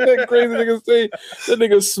 Like, what that crazy nigga say? That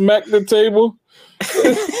nigga smacked the table.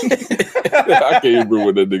 I can't remember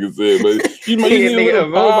what that nigga said, but you need a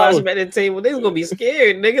robot smack the table. They gonna be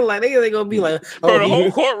scared, nigga. Like they gonna be like, bro, the whole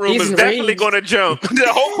courtroom is definitely gonna jump. The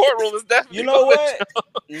whole courtroom is definitely. You know what?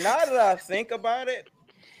 Now that I think about it,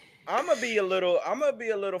 I'm gonna be a little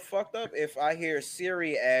fucked up if I hear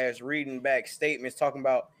Siri as reading back statements talking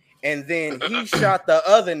about, and then he shot the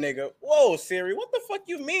other nigga. Whoa, Siri, what the fuck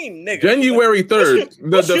you mean, nigga? January 3rd,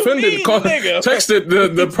 the defendant texted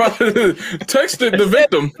texted the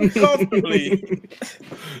victim.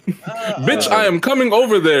 Bitch, I am coming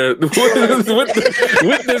over there with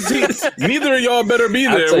this heat. Neither of y'all better be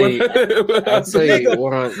there.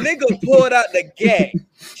 Nigga pulled out the gag.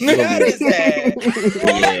 Shot his ass.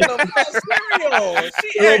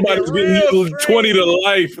 Robot is getting you 20 to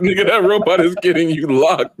life, nigga. That robot is getting you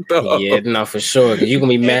locked up. Yeah, no, for sure. Cause you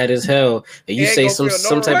gonna be mad as hell. And you say some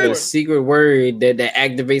type of secret word that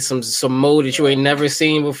activates some mode that you ain't never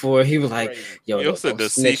seen before. He was like, "Yo, don't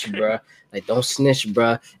snitch, bro. Like, don't snitch,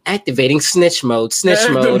 bro. Activating snitch mode. Snitch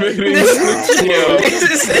mode.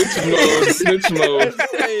 Snitch mode.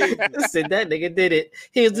 Said that nigga did it.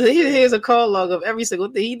 Here's a call log of every single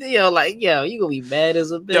thing he did. Yo, like, yo, you gonna be mad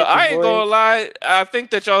as a bitch. Yo, I ain't gonna lie. I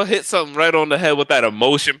think that y'all hit something right on the head with that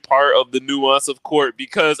emotion part of the nuance of court,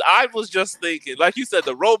 because I was just thinking, like you said,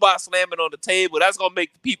 the robot slamming on the table, that's gonna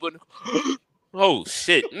make the people. Oh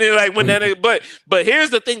shit! Like when that, but here's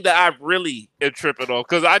the thing that I really am tripping on,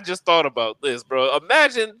 because I just thought about this, bro.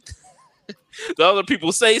 Imagine the other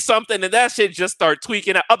people say something and that shit just start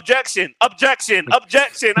tweaking out. Objection! Loud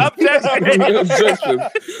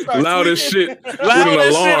as shit,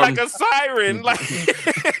 like a siren. Like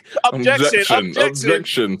objection.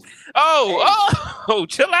 Oh,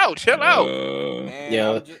 chill out. Man,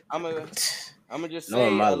 I'm gonna just say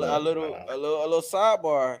a little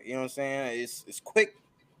sidebar. You know what I'm saying? It's quick.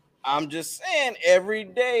 I'm just saying, every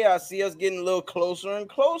day I see us getting a little closer and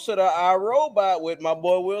closer to our robot with my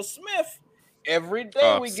boy Will Smith. Every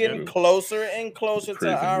day we getting closer and closer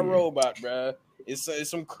to our robot, bro. It's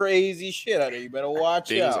some crazy shit out there. You better watch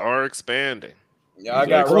Things out. Things are expanding. Y'all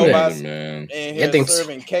got robots in here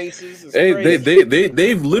serving cases. It's crazy.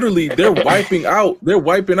 They've literally they're wiping out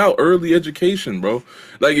early education, bro.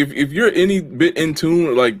 Like if you're any bit in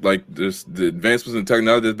tune, like this the advancements in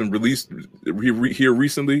technology that's been released here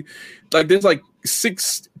recently, like there's like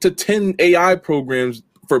 6 to 10 AI programs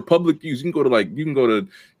for public use. You can go to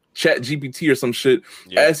Chat GPT or some shit,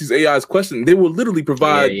 ask these AIs questions. They will literally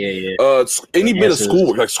provide any bit of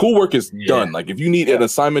schoolwork. Like schoolwork is done. Like if you need an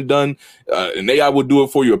assignment done, an AI will do it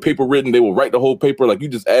for you. A paper written, they will write the whole paper. Like you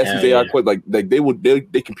just ask these AI questions. Like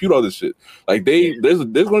they compute all this shit. Like there's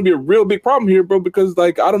going to be a real big problem here, bro. Because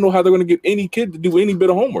like I don't know how they're going to get any kid to do any bit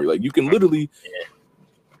of homework. Like you can literally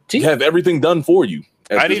have everything done for you.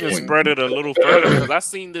 I'd even spread it a little further because I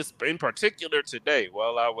seen this in particular today.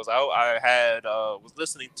 While I was out, I had was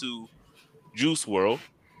listening to Juice WRLD,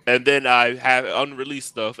 and then I had unreleased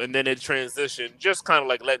stuff, and then it transitioned, just kind of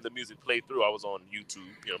like letting the music play through. I was on YouTube, you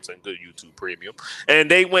know what I'm saying, good YouTube Premium,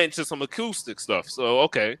 and they went to some acoustic stuff. So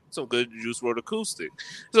okay, some good Juice WRLD acoustic.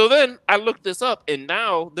 So then I looked this up, and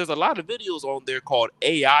now there's a lot of videos on there called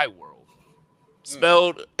AI World.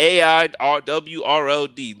 Spelled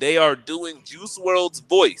AIWRLD. They are doing Juice WRLD's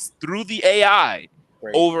voice through the AI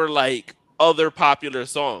over like other popular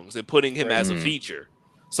songs and putting him as a feature.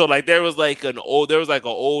 So like there was like an old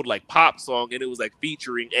like pop song and it was like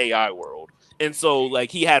featuring AI World. And so like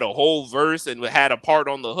he had a whole verse and had a part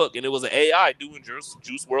on the hook and it was an AI doing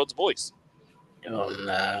Juice WRLD's voice. Oh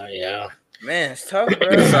nah, yeah. Man, it's tough, bro.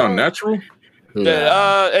 Did it sound natural?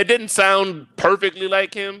 It didn't sound perfectly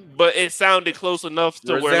like him, but it sounded close enough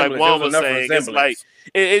to where, like Juan was saying, it's like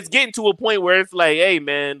it's getting to a point where it's like, hey,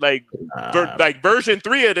 man, like version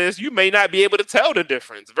 3 of this, you may not be able to tell the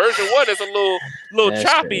difference. Version 1 is a little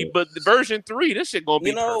choppy, but the version 3, this shit gonna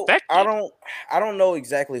be perfect. I don't know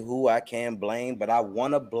exactly who I can blame, but I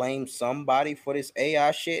want to blame somebody for this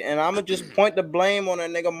AI shit, and I'm gonna just point the blame on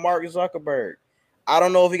that nigga Mark Zuckerberg. I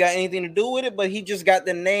don't know if he got anything to do with it, but he just got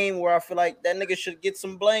the name where I feel like that nigga should get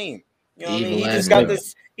some blame. You know what I mean?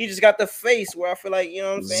 He just got the face where I feel like, you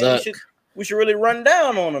know what I'm saying? We should really run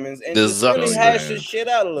down on him and just really hash this shit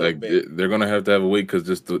out a little bit. They're gonna have to have a wait because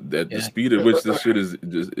just the speed at which this shit is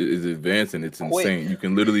advancing, it's insane. You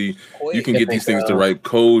can literally get these things to write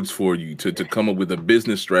codes for you to come up with a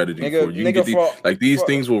business strategy for you. These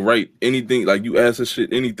things will write anything. Like you ask this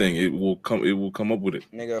shit anything, it will come up with it.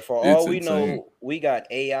 Nigga, for all we know, we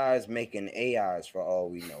got AIs making AIs for all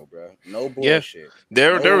we know, bro. No bullshit.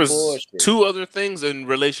 There was 2 other things in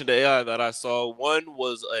relation to AI that I saw. One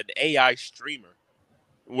was an AI streamer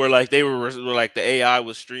where like they were like the AI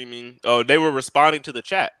was streaming. Oh, they were responding to the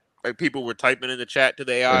chat. Like people were typing in the chat to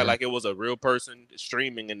the AI like it was a real person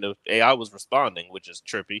streaming and the AI was responding, which is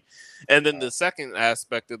trippy. And then the second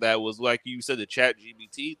aspect of that was like you said, the Chat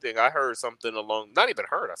GPT thing. I heard something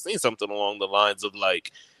I seen something along the lines of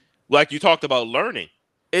like you talked about learning.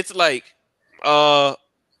 It's like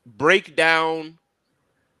break down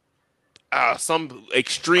some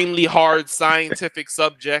extremely hard scientific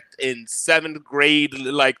subject in 7th grade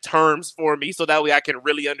like terms for me, so that way I can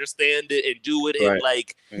really understand it and do it in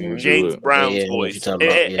like James Brown's voice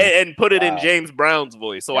and put it in James Brown's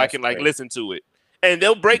voice, so I can like listen to it. And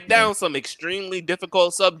they'll break down some extremely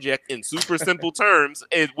difficult subject in super simple terms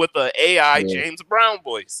with an AI James Brown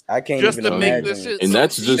voice. I can't just even to imagine. Make this shit. And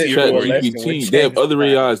that's just ChatGPT. They have other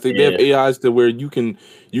AIs. They have AIs to where you can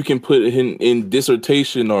put it in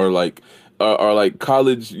dissertation or like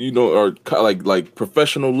college, or like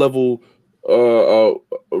professional level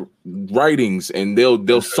writings, and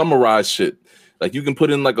they'll summarize shit. Like you can put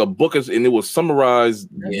in like a book and it will summarize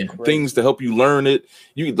things to help you learn it.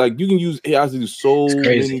 You can use AI to do so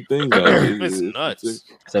many things. It's nuts.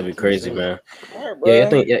 That'd be crazy, man. I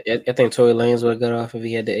think Tory Lanez would have got off if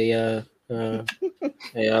he had the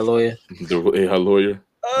AI lawyer. The AI lawyer.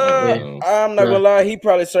 I'm not gonna lie, he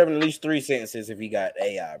probably serving at least 3 sentences if he got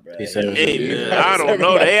AI, bro. I don't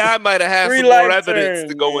know. The AI might have had some more evidence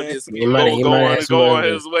to go in his go on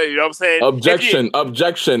his way. You know what I'm saying? Objection. Error.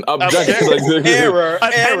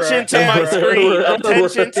 Attention to my screen.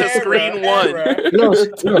 Attention to screen 1. You know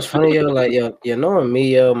what's funny, yo? Like, knowing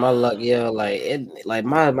me, my luck, my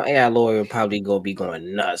AI lawyer probably gonna be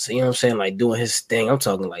going nuts. You know what I'm saying? Like doing his thing. I'm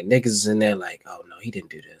talking like niggas in there, like, oh no, he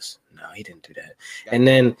didn't do this. He didn't do that. And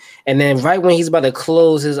then right when he's about to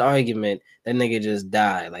close his argument, that nigga just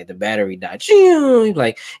died. Like the battery died.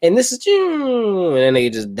 Like, and this is and that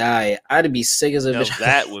nigga just died. I'd be sick as a bitch.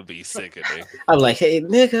 That would be sickening. I'm like, hey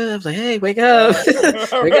nigga. I'm like, hey, wake up.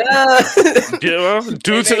 Wake up.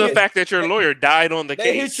 Due to the fact that your lawyer died on the case.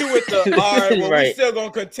 They hit you with the all right, well, we still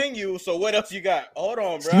gonna continue. So what else you got? Hold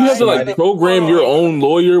on, bro. You have to like program your own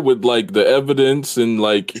lawyer with like the evidence and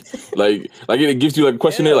like it gives you like a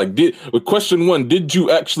questionnaire. Like, with question 1, did you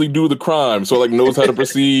actually do the crime? So like knows how to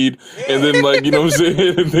proceed, and then like, you know what I'm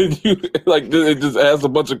saying, and then you like it just asks a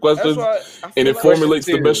bunch of questions and it formulates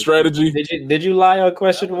the best strategy. Did you lie on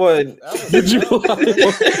question 1? Did you lie?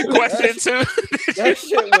 Question 2? That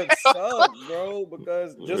shit would suck, bro,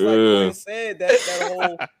 because just like Quinn said,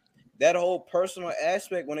 that whole personal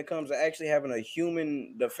aspect when it comes to actually having a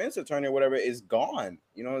human defense attorney or whatever is gone.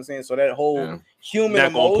 You know what I'm saying? So that whole human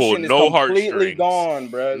emotion is completely gone,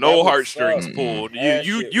 bro. No heartstrings pulled.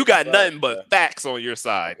 You got nothing but facts on your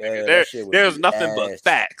side. There's nothing but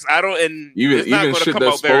facts. I don't, and even shit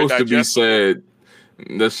that's supposed to be said.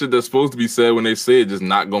 That shit that's supposed to be said when they say it just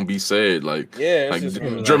not gonna be said. Like, like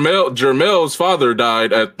Jermel's father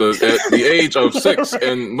died at the age of 6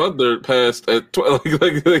 and mother passed at 12.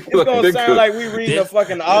 It's gonna sound like we read a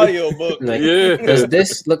fucking audio book. Like, does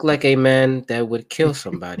this look like a man that would kill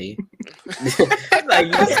somebody? Bro,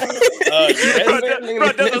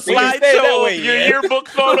 does a slideshow of your yearbook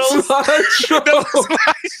photos?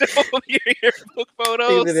 Your yearbook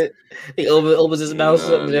photos? He opens his mouth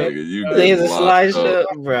up there. There's a slideshow.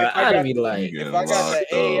 Bro, I'd be like, if I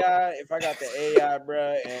got the AI,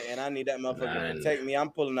 bro, and I need that motherfucker to protect me, I'm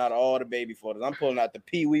pulling out all the baby photos. I'm pulling out the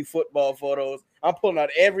Pee-wee football photos. I'm pulling out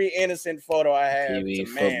every innocent photo I have. Pee-wee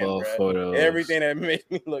football photos. Everything that makes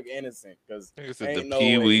me look innocent. Because the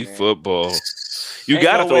Pee-wee football. You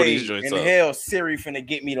gotta throw these joints up. In hell, Siri finna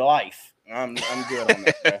get me life. I'm good on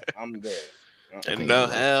that, bro. I'm good. And no,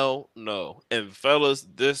 hell no. And fellas,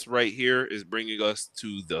 this right here is bringing us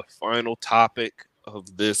to the final topic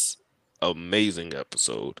of this amazing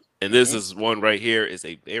episode. And this is one right here is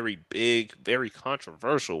a very big, very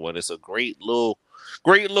controversial one. It's a great little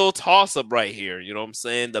toss-up right here. You know what I'm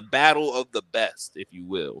saying? The battle of the best, if you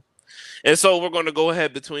will. And so we're going to go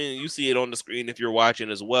ahead between, you see it on the screen if you're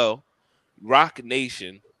watching as well, Roc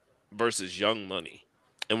Nation versus Young Money.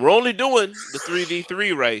 And we're only doing the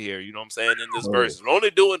 3v3 right here, you know what I'm saying, in this verse. We're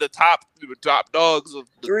only doing the top dogs of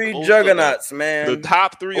the 3 juggernauts, man. The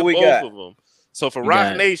top 3 of both of them. So for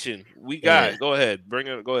Roc Nation, we got go ahead,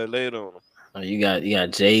 lay it on them. Oh, you got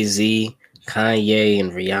Jay-Z, Kanye,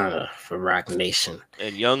 and Rihanna for Roc Nation.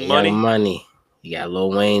 And Young Money. You got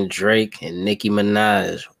Lil Wayne, Drake, and Nicki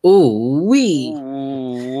Minaj. Ooh wee.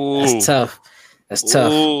 That's tough.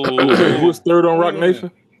 Who's third on Roc Nation?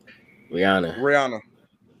 Rihanna.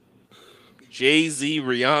 Jay-Z,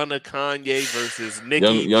 Rihanna, Kanye versus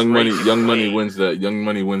Nicki. Young Money wins that.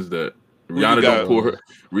 Rihanna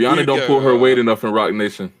don't pull her weight enough in Roc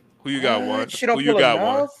Nation. Who you got, one? She don't pull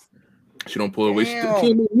enough. She don't pull her weight. She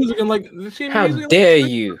can't make music in like. How dare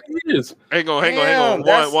you? Hang on.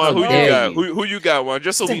 One. Who you got? One.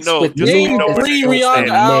 Just so we know. Name 3 Rihanna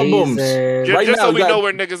albums. Just so we know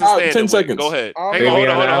where niggas is standing. 10 seconds. Go ahead. Hang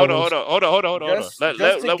on. Hold on.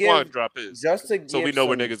 Let Juan drop his. Just to so we know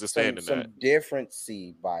where niggas is standing. Some different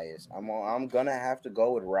seed bias. I'm gonna have to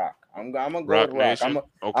go with Roc. I'm gonna go with Roc. I'm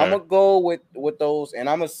gonna go with those, and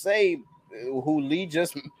I'm gonna say who Lee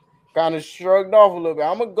just kind of shrugged off a little bit.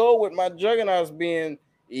 I'm gonna go with my juggernauts being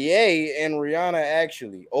Ye and Rihanna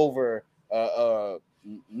actually over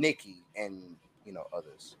Nicki and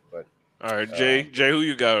others. But all right, Jay, who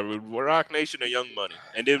you got? Roc Nation or Young Money?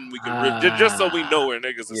 And then we can just so we know where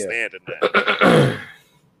niggas are standing at.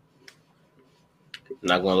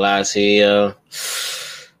 Not gonna lie to you,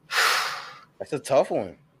 that's a tough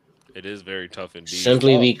one. It is very tough indeed.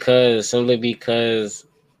 Simply because.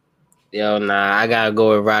 Yo, I gotta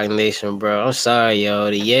go with Roc Nation, bro. I'm sorry, yo.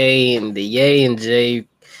 The Ye and Jay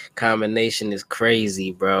combination is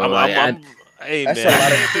crazy, bro. Hey, man.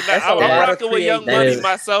 I'm rocking with Young Money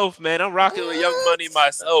myself, man. I'm rocking with Young Money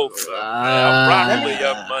myself. I'm rocking with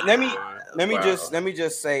Young Money. Let me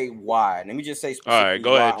just say why. Let me just say specifically. All right,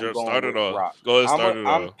 go ahead, Joe. Start it off.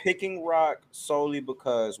 I'm picking Roc solely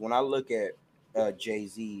because when I look at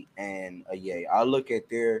Jay-Z and Ye, I look at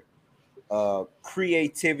their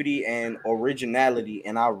creativity and originality,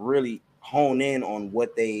 and I really hone in on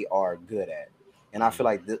what they are good at, and I feel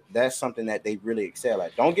like that's something that they really excel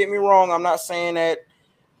at. Don't get me wrong, I'm not saying that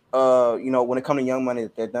when it comes to Young Money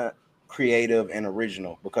that they're not creative and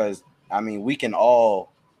original, because I mean we can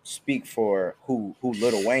all speak for who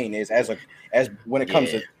Lil Wayne is as when it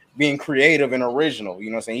comes to being creative and original.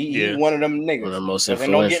 You know what I'm saying? He's one of them niggas. One of the most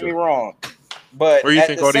influential. Don't get me wrong. But where you at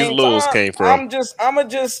think the all these same lils time, came from?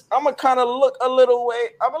 I'ma kind of look a little way.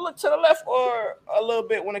 I'm gonna look to the left or a little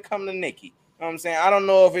bit when it comes to Nicki. You know what I'm saying? I don't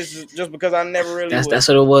know if it's just because I never really that's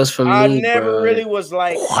what it was for me. I never bro. really was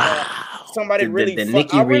like somebody really the fuck.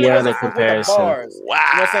 Nicki I really Rihanna wasn't fuck with the comparison. bars. Wow.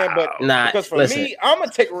 You know what I'm saying? But Nah, because for listen. me, I'm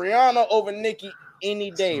gonna take Rihanna over Nicki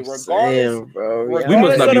any day, regardless. Saying, bro, We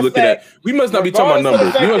must not be looking fact, at. We must not be talking about regardless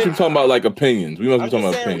of the numbers. We fact must be that- talking about like opinions. We must be talking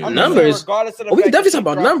about I'm opinions. just Numbers. saying, regardless of the we fact definitely that talking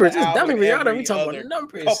about she dropped numbers. the It's definitely album Rihanna. We every talking about other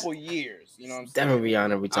numbers. Couple years, you know what I'm saying? Definitely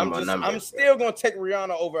Rihanna. We talking about numbers. I'm still gonna take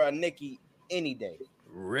Rihanna over a Nicki any day.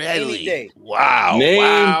 Really? Any day. Wow.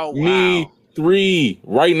 Name me 3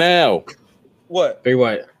 right now. What? 3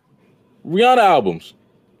 what? Rihanna albums.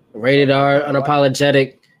 Rated R,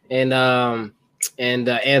 Unapologetic, and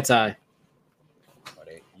Anti.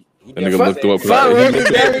 That nigga looked him up because I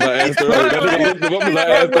asked earlier. That nigga looked him up because I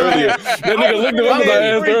asked earlier. That nigga looked him up because I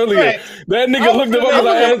asked earlier. That nigga looked him up because I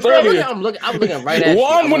asked earlier. I'm looking right at you.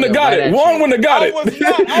 Juan wouldn't have got it. Juan wouldn't have got it.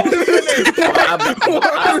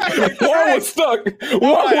 Juan was stuck.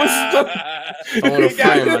 Juan was stuck. I want to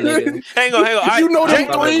find my nigga. Hang on. You know them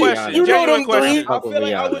genuine 3. question. You know Genuine them question. 3. I feel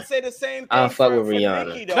like I would say the same thing. I'll fuck with for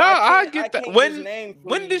Rihanna. Nicki, though. No, I get can't that.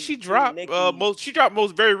 When did she drop? She dropped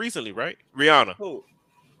most very recently, right? Rihanna. Who?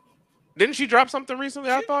 Didn't she drop something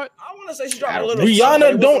recently? I thought. I want to say she dropped a little.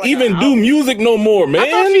 Rihanna don't even do music no more, man.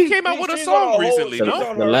 I thought she came out with a song recently.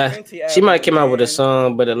 The last, she might came out with a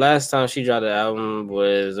song, but the last time she dropped the album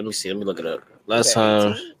was, let me look it up. Last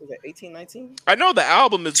time, was it 18, 19? I know the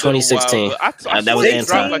album is 2016. That was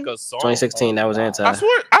Anti. Anti. Like a song. 2016. That was Anti. I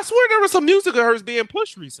swear there was some music of hers being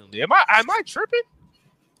pushed recently. Am I tripping?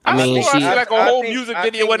 I mean, I see like a whole music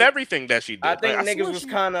video and everything that she did. I think niggas was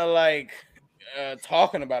kind of like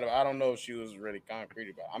talking about it. I don't know if she was really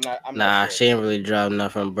concrete about it. I'm not sure. She ain't really dropped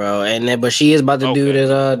nothing, bro. And then, but she is about to do this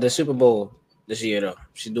the Super Bowl this year though.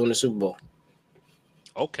 She's doing the Super Bowl.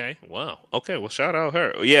 Okay, wow. Okay, well, shout out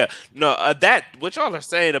her. Yeah, no, that what y'all are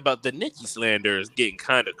saying about the Nicki slander is getting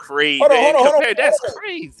kind of crazy. Hold on. That's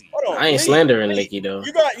crazy. Hold on, I ain't slandering Nicki though.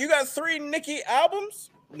 You got 3 Nicki albums?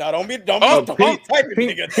 No, don't be typing,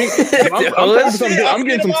 nigga. I'm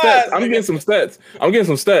getting some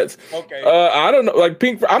stats. Okay. I don't know, like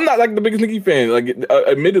Pink. I'm not like the biggest Nicki fan, like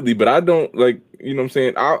admittedly, but I don't like. You know what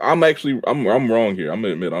I'm saying? I'm wrong here. I'm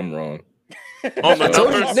gonna admit I'm wrong. On the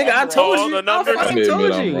numbers, nigga, I told you. On the numbers, I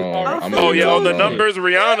told you. On the numbers,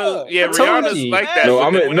 Rihanna. Yeah, Rihanna's like that.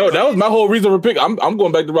 No, that was my whole reason for pick. I'm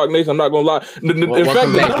going back to Rock Nation. I'm not gonna lie. In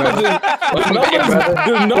fact,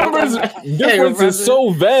 the numbers difference is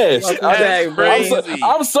so vast.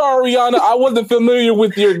 I'm sorry, Rihanna. I wasn't familiar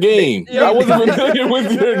with your game. I wasn't familiar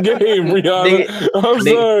with your game, Rihanna. I'm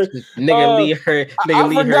sorry. Nigga,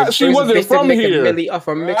 I forgot she wasn't from here. I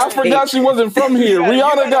forgot she wasn't from here.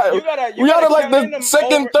 Rihanna like the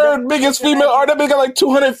second, third biggest female artist. That bitch got like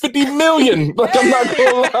 250 million. Like I'm not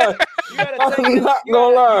gonna lie. I'm not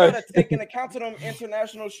gonna lie. You gotta take into account to them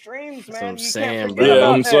international streams, man. I'm saying, bro. Yeah,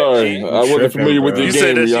 I'm sorry. I wasn't familiar with your You game.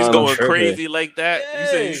 said that Rihanna. she's going crazy like that. You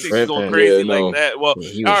said she's going crazy like that. Well,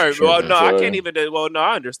 all right. Well, no, I can't even. Well, no,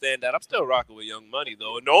 I understand that. I'm still rocking with Young Money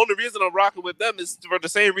though, and the only reason I'm rocking with them is for the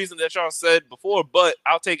same reason that y'all said before. But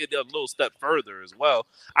I'll take it a little step further as well.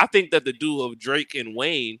 I think that the duo of Drake and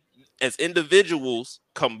Wayne, as individuals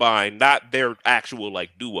combined, not their actual like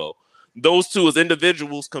duo, those two as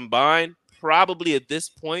individuals combined, probably at this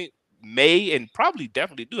point may and probably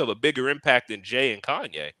definitely do have a bigger impact than Jay and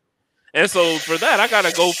Kanye. And so for that, I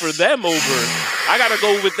gotta go for them over. I gotta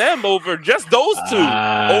go with them over just those two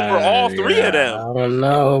over all 3 of them. I don't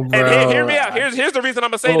know, bro. And hear me out. Here's the reason I'm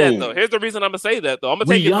gonna say that though. I'm gonna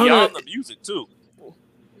take it beyond the music too.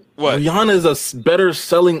 What? Rihanna is a better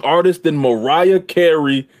selling artist than Mariah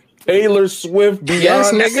Carey, Taylor Swift, Beyonce,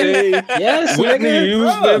 yes, nigga. Yes, Whitney nigga.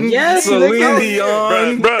 Houston, yes, Celine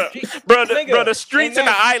Dion. Bro, the streets and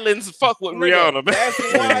the islands fuck with Rihanna, man. That's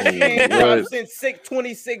why she ain't dropped since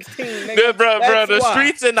 2016, nigga. Bro, the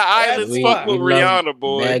streets and the islands fuck with Rihanna,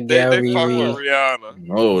 boy. They fuck with Rihanna.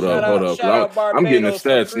 Hold up. I'm getting the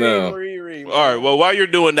stats now. All right, well, while you're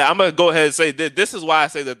doing that, I'm going to go ahead and say this is why I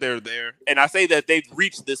say that they're there. And I say that they've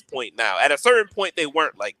reached this point now. At a certain point, they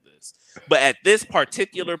weren't like this. But at this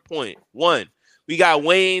particular point, one, we got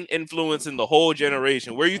Wayne influencing the whole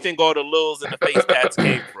generation. Where you think all the Lils and the face tats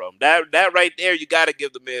came from? That right there, you got to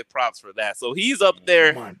give the man props for that. So he's up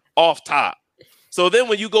there off top. So then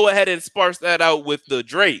when you go ahead and sparse that out with the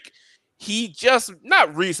Drake, he just,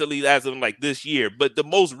 not recently as of like this year, but the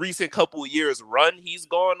most recent couple of years run he's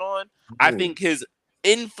gone on, I think his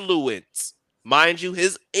influence, mind you,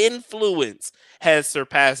 his influence has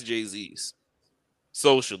surpassed Jay-Z's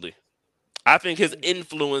socially. I think his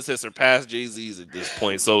influence has surpassed Jay-Z's at this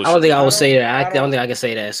point. So I don't think I would say that. I don't think I can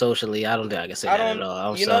say that socially. I don't think I can say that at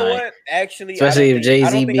all. I'm you sorry. know what? Actually, especially if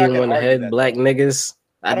Jay-Z being one of the head black niggas.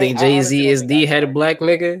 I think Jay-Z is the head black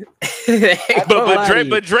nigga.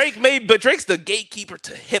 but Drake's the gatekeeper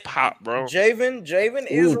to hip hop, bro. Javen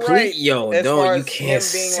is right. Yo, no, you can't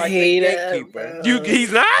say that.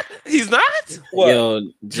 He's not. What? Yo,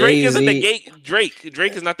 Drake isn't the gate.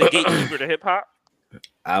 Drake is not the gatekeeper to hip hop.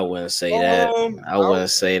 I wouldn't say that. I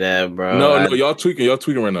wouldn't say that, bro. No, y'all tweaking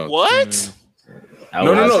right now. What?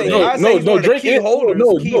 No, Drake is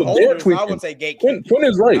they're tweaking. I would say gatekeeper. Quinn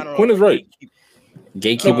is right. Quinn is right.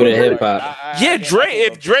 Gatekeeper to hip hop. Yeah,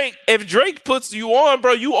 if Drake puts you on,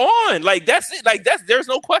 bro, you on. Like that's it. Like there's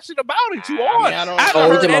no question about it. You on. We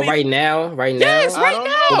talking about right now? Yes, right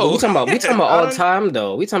now. We talking about all the time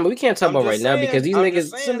though. We can't talk about right now because these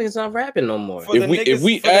niggas not rapping no more. If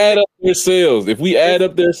we add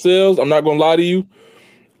up their sales, I'm not gonna lie to you.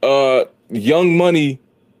 Young Money.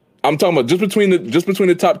 I'm talking about just between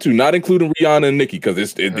the top two, not including Rihanna and Nicki, because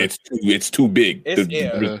it's too big.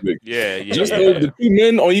 Yeah. Just the two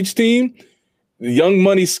men on each team, Young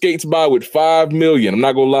Money skates by with 5 million. I'm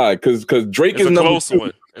not gonna lie, because Drake is number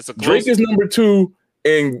 2. Drake is number 2,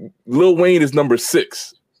 and Lil Wayne is number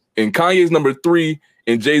 6, and Kanye's number 3,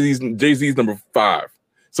 and Jay-Z's number 5.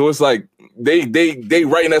 So it's like they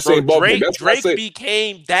right in that same ballpark. Drake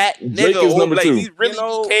became that nigga. Drake is number 2. He really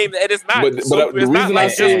became that. It's not. But the reason I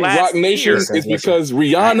say Rock Nation is because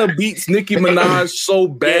Rihanna beats Nicki Minaj so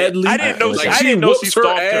badly. I didn't know she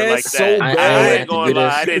stalked her like that. So bad. I ain't gonna lie.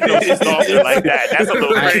 I didn't know she stalked her like that. That's a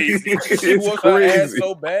little crazy. She whooped her ass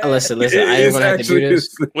so bad. Listen. I ain't gonna have to do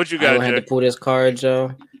this. What you got? I have to pull this card,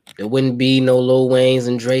 Joe. It wouldn't be no Lil Waynes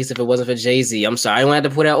and Drake's if it wasn't for Jay-Z. I'm sorry. I don't have to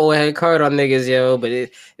put that old head card on niggas, yo, but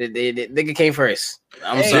it nigga came first.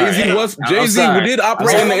 I'm sorry. Jay-Z did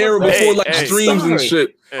operate in the era before streams and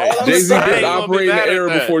shit. Jay-Z did operate in the era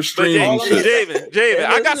before streams and shit. Javen,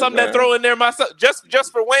 I got something to throw in there myself.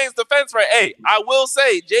 Just for Wayne's defense, right? Hey, I will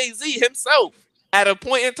say Jay-Z himself at a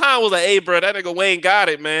point in time was like, hey, bro, that nigga Wayne got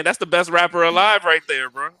it, man. That's the best rapper alive right there,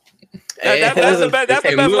 bro. That's the best. That's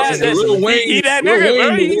the best last. He that nigga,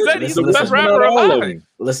 bro. He said he's the best rapper alive.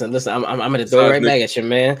 Listen. I'm gonna throw it right back at you,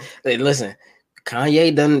 man. Hey, listen,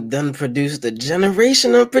 Kanye done produced a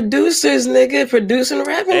generation of producers, nigga, producing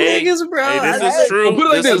rapping niggas, bro. Hey, this is true. Put it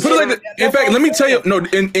like this. In fact, let me tell you. No,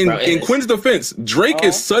 in Quinn's defense, Drake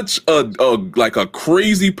is such a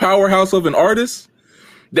crazy powerhouse of an artist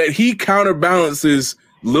that he counterbalances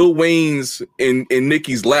Lil Wayne's and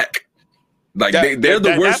Nicki's lack. Like they're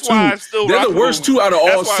the worst two. They're the worst two out of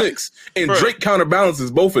all 6, and Drake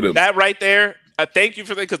counterbalances both of them. That right there. Thank you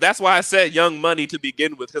for that, because that's why I said Young Money to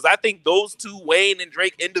begin with. Because I think those two, Wayne and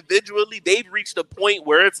Drake individually, they've reached a point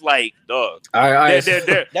where it's like, dog,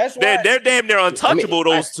 they're damn near untouchable.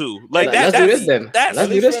 Those two, like that. Let's do this then. Let's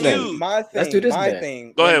do this then. My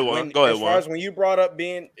thing. Go ahead, Juan. As far as when you brought up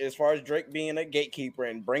as far as Drake being a gatekeeper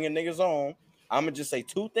and bringing niggas on, I'm gonna just say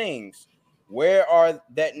 2 things. Where are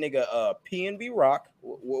that nigga PNB Rock?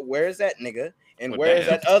 Where is that nigga? And where is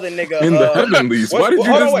that other nigga? In the heavenlies. Why did you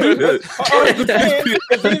just do that?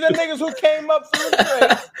 Because these are niggas who came up through the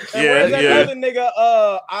Drake. And where's that other nigga?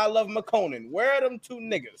 I Love McConan. Where are them 2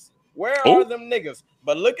 niggas? Where are them niggas?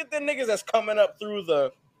 But look at the niggas that's coming up through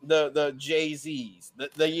the Jay-Z's,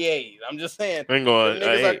 the Ye's. I'm just saying. Hang on. You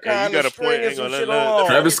got a point. Hang on.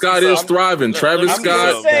 Travis Scott is thriving. Travis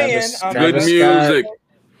Scott, good music.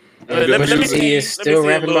 Let me see. Still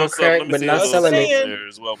rapping about crack, but not selling it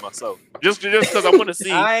as well myself. Just because I want to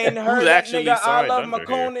see. I ain't heard who's that actually nigga. I Love under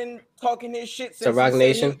McConan here. talking his shit to Rock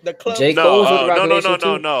Nation. The club.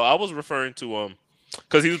 No. I was referring to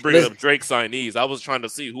because he was bringing up Drake signees. I was trying to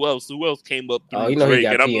see who else came up through Drake. He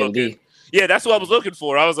got PND. Yeah, that's what I was looking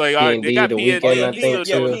for. I was like, all right, they got PND.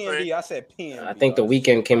 PND. I said PND. I think The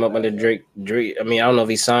Weeknd came up under Drake. I mean, I don't know if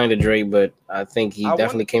he signed to Drake, but I think he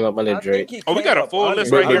definitely came up under Drake. We got a full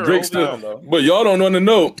list right here. But y'all don't want to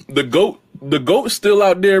know the GOAT's still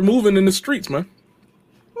out there moving in the streets, man.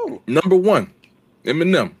 Who? Number 1,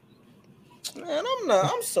 Eminem. Man,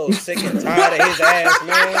 I'm so sick and tired of his ass,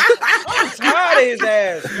 man. I'm tired of his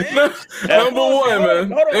ass, man. Number 1,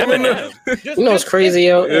 man. Hold on. You know what's crazy,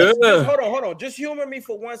 yo? Hold on. Just humor me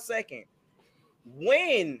for 1 second.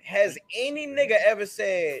 When has any nigga ever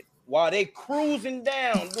said, while they cruising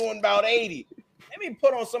down doing about 80, let me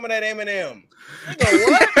put on some of that Eminem? Nigga,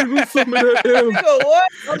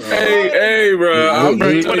 what? Hey, bro. I'm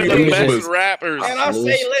one of the best rappers. And I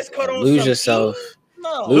say, let's cut on Lose some yourself.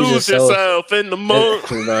 Lose yourself in the mud.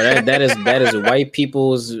 Bro, that is white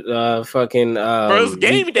people's fucking First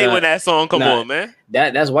game day when that song come on, man.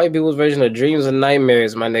 That's white people's version of dreams and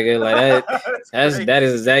nightmares, my nigga. Like that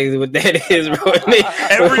is exactly what that is, bro.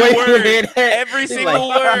 Every word, every single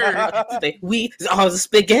word. We all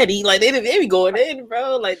spaghetti, like they be going in,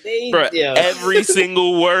 bro. Like every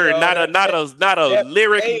single word, not a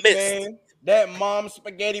lyric missed. Man, that mom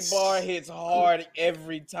spaghetti bar hits hard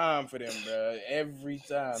every time for them, bro. Every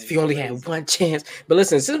time. If you only had one chance. But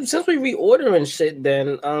listen, since we reordering shit,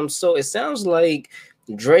 then so it sounds like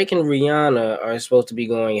Drake and Rihanna are supposed to be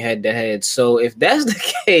going head to head. So if that's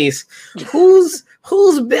the case, who's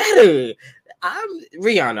better? I'm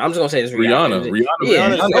Rihanna. I'm just gonna say it's Rihanna.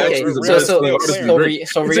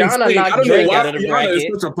 So Rihanna knocked Drake out of the bracket.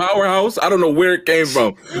 Rihanna is such a powerhouse. I don't know where it came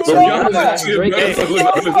from. But I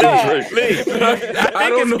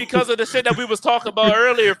think it's because of the shit that we was talking about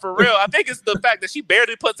earlier. For real, I think it's the fact that she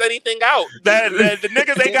barely puts anything out. That the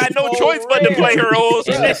niggas ain't got no choice but to play her old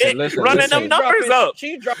shit, running them numbers up.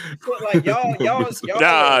 She dropped foot like y'all.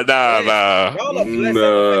 Nah.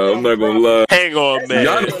 I'm not gonna lie. Hang on, man.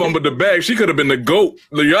 Rihanna fumbled the bag. She could have been the GOAT.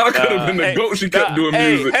 Y'all could have been the GOAT. She kept doing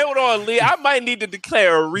music. Hold on, Lee. I might need to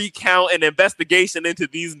declare a recount and investigation into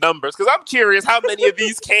these numbers because I'm curious how many of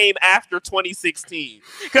these came after 2016.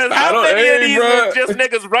 Because how many of these are just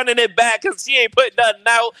niggas running it back because she ain't putting nothing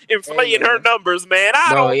out, inflating her numbers, man.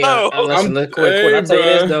 I don't know. Listen, quick. I tell you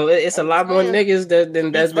this though, it's a lot more niggas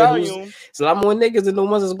than that's been. It's a lot more niggas than the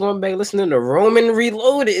ones that's going back listening to Roman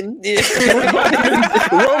Reloaded.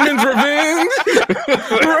 Roman's Revenge.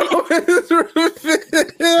 Roman's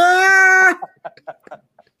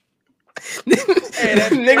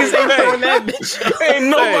Niggas ain't throwing that bitch. Ain't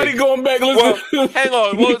nobody going back listening. Well, hang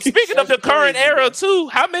on. Well, speaking of the current era too,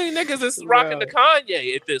 how many niggas is rocking the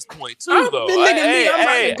Kanye at this point too? Though, I'm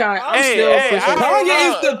still pushing. Kanye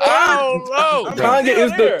is the third. I don't know.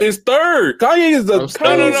 Kanye is third. Kanye is the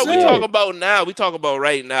no. We talk about now. We talk about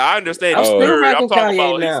right now. I understand. I'm third. I'm talking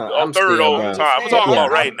about third all the time. I'm talking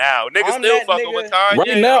about right now. Niggas still fucking with Kanye.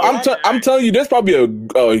 Right now, I'm telling you, there's probably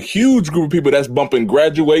a huge group of people that's bumping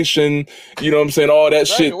Graduation. You know what I'm saying? All that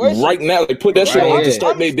shit right now. Like put that shit on to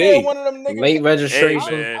start their day. Late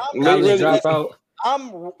registration. Late dropout.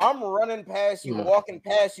 I'm running past you, walking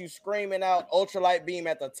past you, screaming out ultralight beam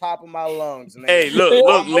at the top of my lungs. Man. Hey,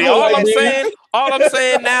 look, Lee, all I'm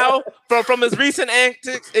saying now, from his recent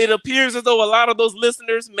antics, it appears as though a lot of those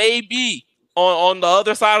listeners may be on the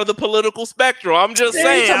other side of the political spectrum. I'm just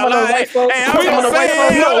saying. Y'all not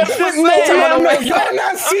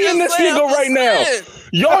seeing this nigga right now.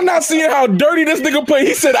 Y'all not seeing how dirty this nigga played.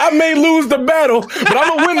 He said, I may lose the battle, but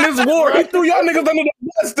I'm gonna win this war. He threw y'all niggas under the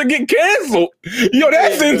bus to get canceled. Yo,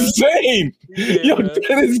 that's insane. Yo,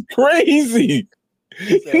 that is crazy.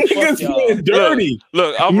 Niggas playing dirty.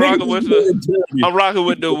 Look, I'm rocking with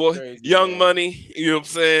the Young Money, you know what I'm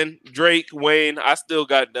saying? Drake, Wayne, I still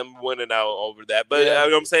got them winning out over that. But you know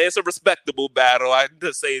what I'm saying? It's a respectable battle,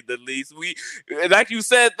 to say the least. We, like you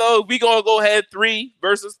said, though, we gonna go ahead 3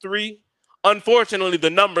 versus 3. Unfortunately, the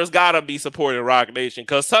numbers gotta be supporting Rock Nation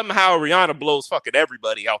because somehow Rihanna blows fucking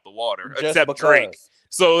everybody out the water except Drake.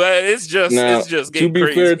 So it's just getting to be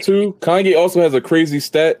crazy. Fair too, Kanye also has a crazy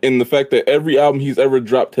stat in the fact that every album he's ever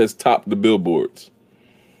dropped has topped the billboards.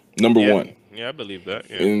 Number 1. Yeah, I believe that.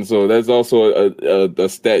 Yeah. And so that's also a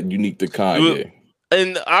stat unique to Kanye.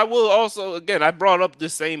 And I will also, again, I brought up the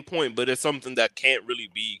same point, but it's something that can't really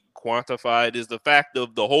be quantified, is the fact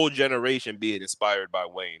of the whole generation being inspired by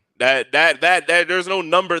Wayne. That there's no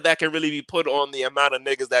number that can really be put on the amount of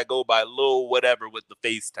niggas that go by Lil whatever with the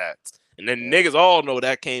face tats. And then niggas all know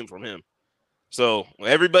that came from him. So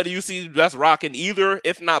everybody you see that's rocking either,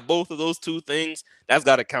 if not both of those two things, that's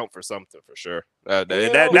got to count for something for sure. That's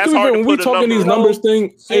hard when to we put talking these numbers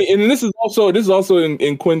thing, and this is also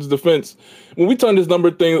in Quinn's defense. When we talking this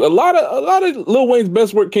number thing, a lot of Lil Wayne's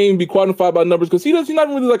best work can't be quantified by numbers because he's not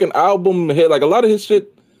really like an album head. Like a lot of his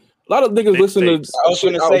shit. A lot of niggas listen to. I was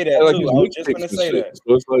going to say that too. I was just going to say that.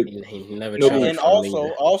 So it's like, and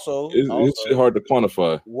also, it's hard to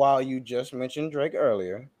quantify. While you just mentioned Drake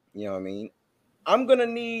earlier, you know what I mean. I'm gonna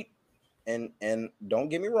need, and don't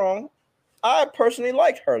get me wrong, I personally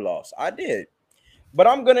liked Her Loss. I did, but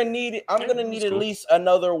I'm gonna need at least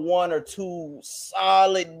another 1 or 2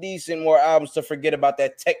 solid, decent more albums to forget about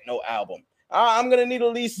that techno album. I'm gonna need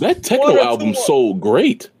at least that techno album sold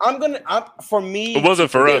great. For me, it wasn't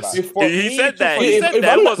for us. He said that.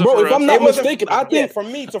 If I'm not mistaken, I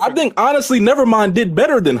think honestly, Nevermind did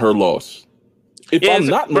better than Her Loss. If I'm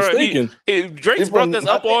not mistaken, Drake's brought this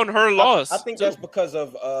up on her loss. I think that's because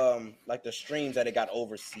of like the streams that it got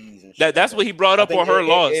overseas and shit. That's what he brought up on her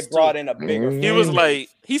loss. It brought in a bigger. He was like,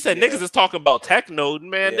 he said, "Niggas is talking about techno,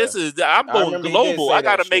 man. This is I'm going global. I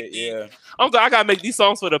gotta make these. I gotta make these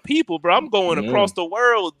songs for the people, bro. I'm going across the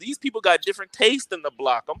world. These people got different taste in the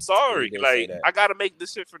block. I'm sorry, like I gotta make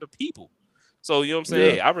this shit for the people. So you know what I'm saying?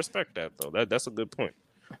 Yeah. Hey, I respect that though. That's a good point.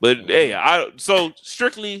 But hey, so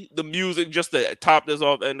strictly the music, just to top this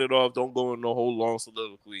off, end it off. Don't go in the whole long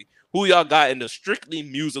soliloquy. Who y'all got in the strictly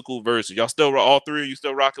musical verses? Y'all still all three of you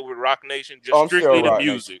still rocking with Roc Nation? Just strictly the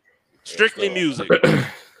music. Strictly music.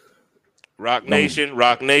 Roc Nation,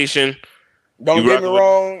 Roc Nation. Don't get me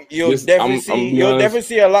wrong. You'll definitely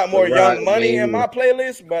see a lot more Young Money in my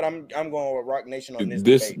playlist, but I'm going with Roc Nation on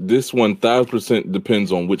this. This 1000%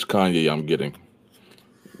 depends on which Kanye I'm getting.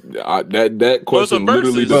 That question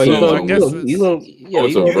literally depends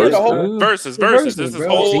on. Versus. This is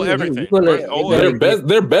whole everything.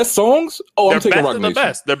 Their best songs. Oh, I'm taking Roc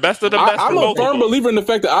Nation. They're best of the best. I'm a firm believer in the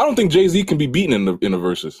fact that I don't think Jay-Z can be beaten in the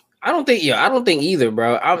verses. I don't think either,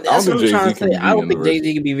 bro. That's what I'm trying to say. I don't think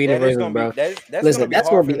Jay-Z can be beaten in the verses, bro. Listen, that's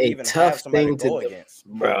gonna be a tough thing to do,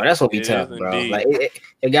 bro. That's gonna be tough, bro. Like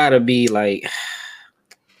it gotta be like.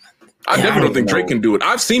 I definitely don't think Drake can do it.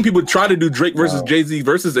 I've seen people try to do Drake versus Jay-Z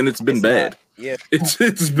versus, and it's been bad. It's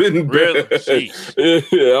been really bad. It's been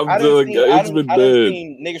bad. I done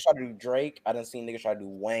seen niggas try to do Drake. I done seen niggas try to do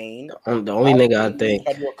Wayne. The only nigga I think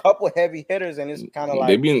try to do a couple heavy hitters, and it's kind of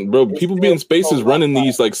like people be in spaces running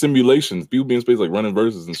these like simulations. People be in space like running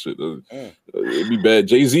verses and shit. It'd be bad.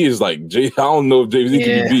 Jay-Z is like I don't know if Jay-Z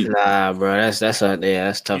can be beat. Nah, bro, that's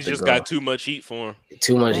tough. He's just got too much heat for him.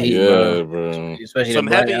 Too much heat, bro. Especially some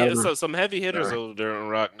heavy hitters over there in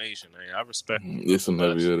Roc Nation. Hey, I respect. It's some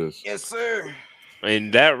heavy hitters. Yes, sir.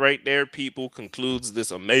 And that right there, people, concludes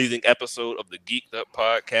this amazing episode of the Geeked Up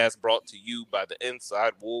Podcast, brought to you by the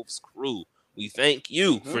Inside Wolves crew. We thank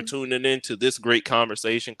you for tuning in to this great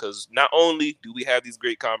conversation, because not only do we have these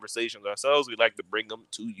great conversations ourselves, we like to bring them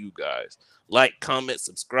to you guys. Like, comment,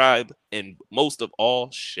 subscribe, and most of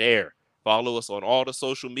all, share. Follow us on all the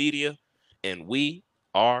social media, and we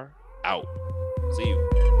are out. See you.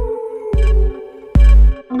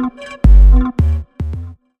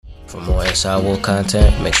 For more Inside Wolf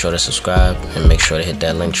content, make sure to subscribe and make sure to hit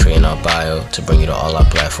that link tree in our bio to bring you to all our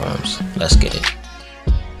platforms. Let's get it.